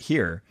about it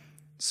here."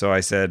 So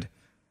I said,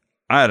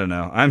 "I don't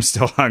know. I'm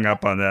still hung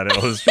up on that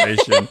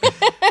illustration."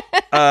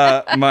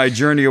 My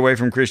journey away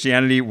from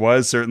Christianity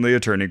was certainly a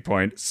turning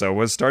point. So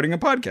was starting a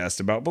podcast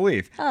about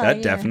belief.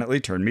 That definitely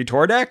turned me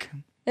toward Ek.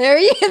 There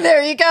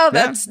you go.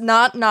 That's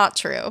not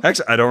true.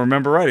 Actually, I don't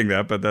remember writing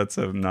that, but that's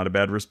not a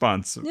bad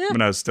response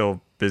when I was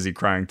still busy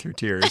crying through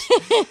tears.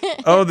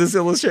 Oh, this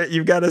illustration,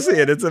 you've got to see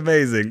it. It's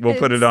amazing. We'll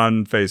put it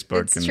on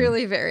Facebook. It's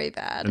truly very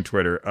bad. And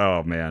Twitter.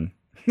 Oh, man.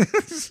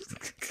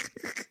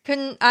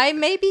 couldn't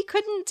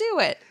do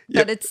it,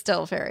 but it's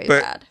still very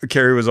bad.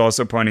 Carrie was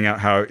also pointing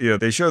out how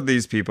they showed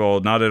these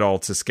people not at all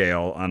to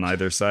scale on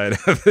either side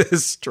of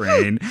this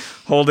train,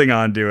 holding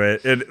on to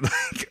it.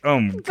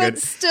 But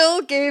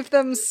still gave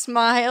them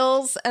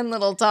smiles and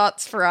little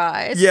dots for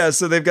eyes. Yeah,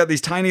 so they've got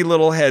these tiny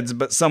little heads,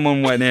 but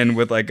someone went in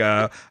with like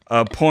a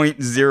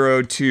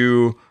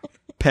 0.02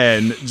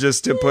 pen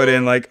just to put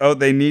in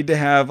they need to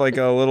have like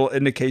a little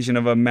indication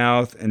of a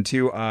mouth and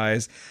two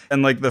eyes,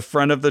 and like the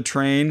front of the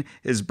train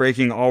is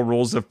breaking all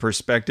rules of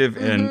perspective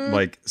in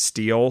like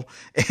steel,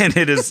 and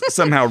it is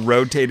somehow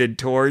rotated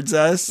towards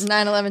us.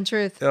 9/11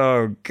 truth.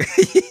 Oh,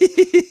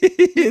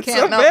 you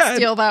can't melt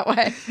steel that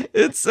way.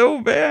 It's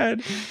so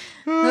bad.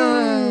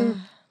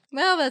 Well,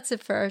 that's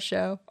it for our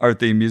show. Our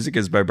theme music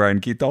is by Brian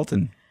Keith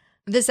Dalton.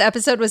 This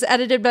episode was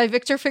edited by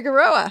Victor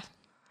Figueroa.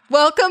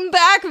 Welcome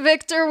back,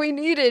 Victor. We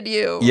needed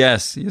you.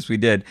 Yes, we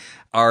did.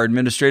 Our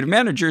administrative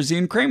manager is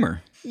Ian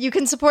Kramer. You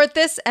can support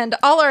this and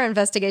all our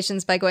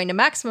investigations by going to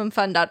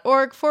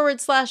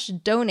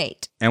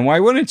MaximumFun.org/donate. And why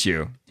wouldn't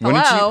you?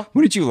 Hello?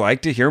 Wouldn't you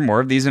like to hear more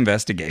of these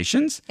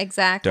investigations?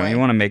 Exactly. Don't you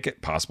want to make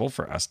it possible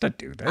for us to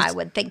do this? I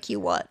would think you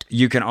would.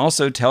 You can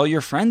also tell your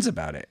friends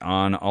about it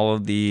on all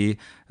of the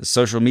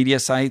social media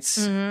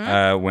sites.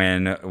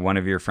 When one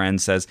of your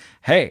friends says,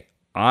 "Hey,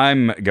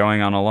 I'm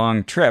going on a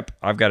long trip.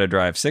 I've got to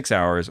drive 6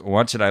 hours.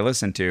 What should I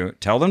listen to?"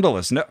 Tell them to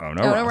listen to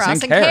Ono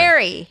Ross and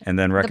Carrie. And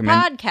then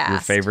recommend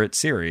your favorite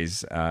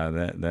series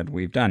that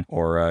we've done,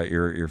 or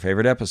your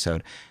favorite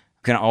episode.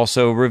 You can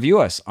also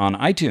review us on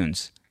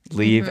iTunes.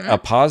 Leave a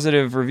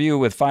positive review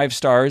with 5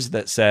 stars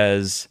that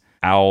says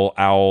owl,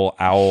 owl,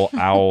 owl,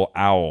 owl,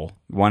 owl.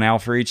 1 owl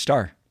for each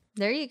star.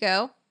 There you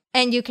go.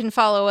 And you can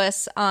follow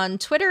us on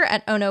Twitter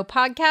at Ono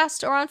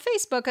Podcast or on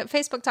Facebook at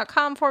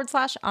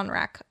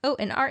facebook.com/ONRAC,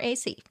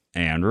 ONRAC.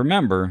 And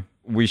remember,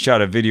 we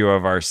shot a video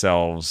of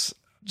ourselves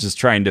just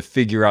trying to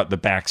figure out the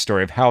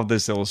backstory of how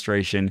this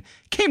illustration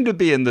came to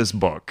be in this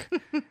book.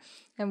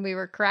 And we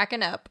were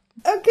cracking up.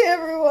 Okay,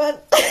 everyone.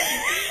 That's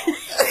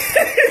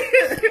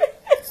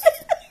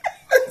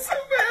so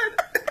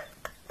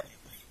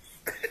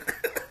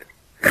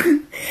bad.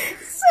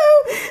 So,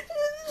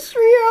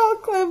 Shrial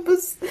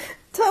Clempus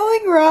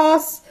telling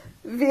Ross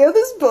via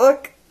this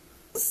book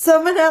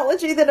some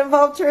analogy that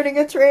involved turning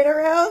a train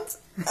around.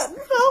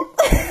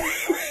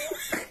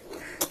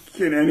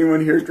 Can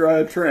anyone here draw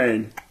a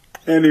train?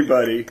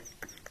 Anybody?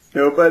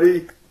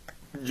 Nobody?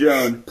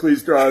 Joan,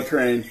 please draw a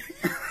train.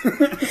 I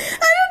don't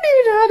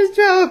even know how to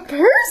draw a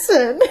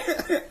person.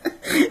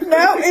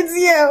 No, it's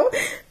you.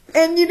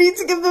 And you need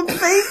to give them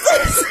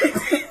faces.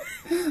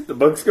 The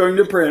book's going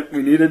to print.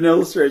 We need an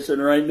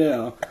illustration right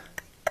now.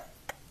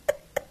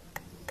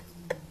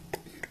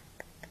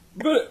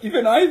 But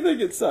even I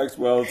think it sucks.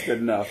 Well, it's good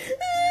enough.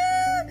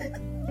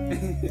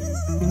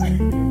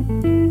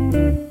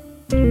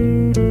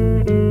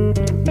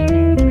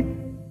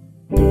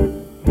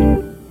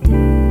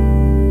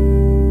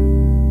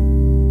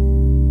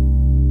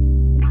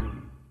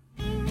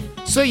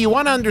 So you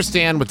want to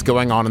understand what's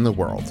going on in the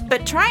world.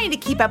 But trying to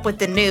keep up with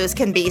the news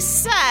can be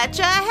such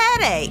a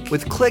headache.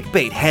 With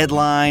clickbait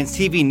headlines,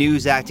 TV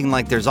news acting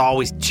like there's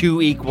always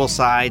two equal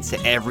sides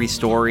to every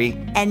story.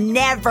 And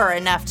never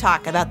enough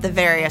talk about the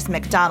various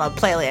McDonald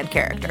Playland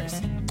characters.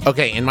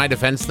 Okay, in my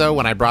defense, though,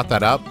 when I brought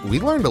that up,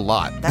 we learned a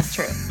lot. That's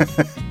true.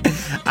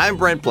 I'm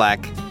Brent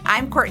Black.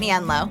 I'm Courtney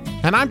Unlow.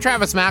 And I'm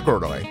Travis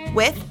McElroy.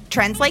 With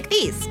Trends Like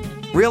These.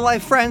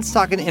 Real-life friends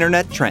talking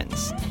internet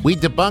trends. We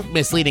debunk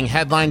misleading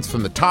headlines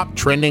from the top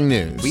trending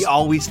news. We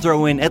always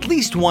throw in at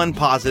least one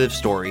positive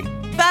story.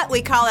 But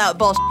we call out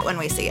bullshit when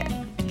we see it.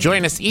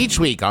 Join us each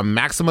week on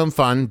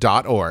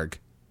MaximumFun.org.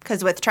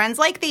 Because with trends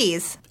like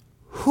these...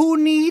 Who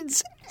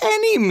needs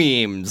any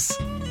memes?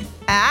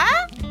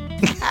 Ah?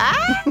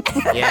 Ah?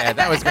 Yeah,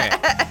 that was great.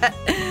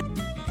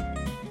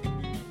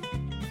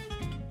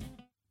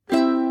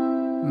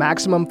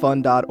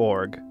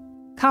 MaximumFun.org.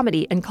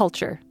 Comedy and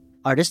culture.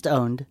 Artist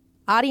owned.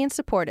 Audience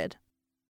supported.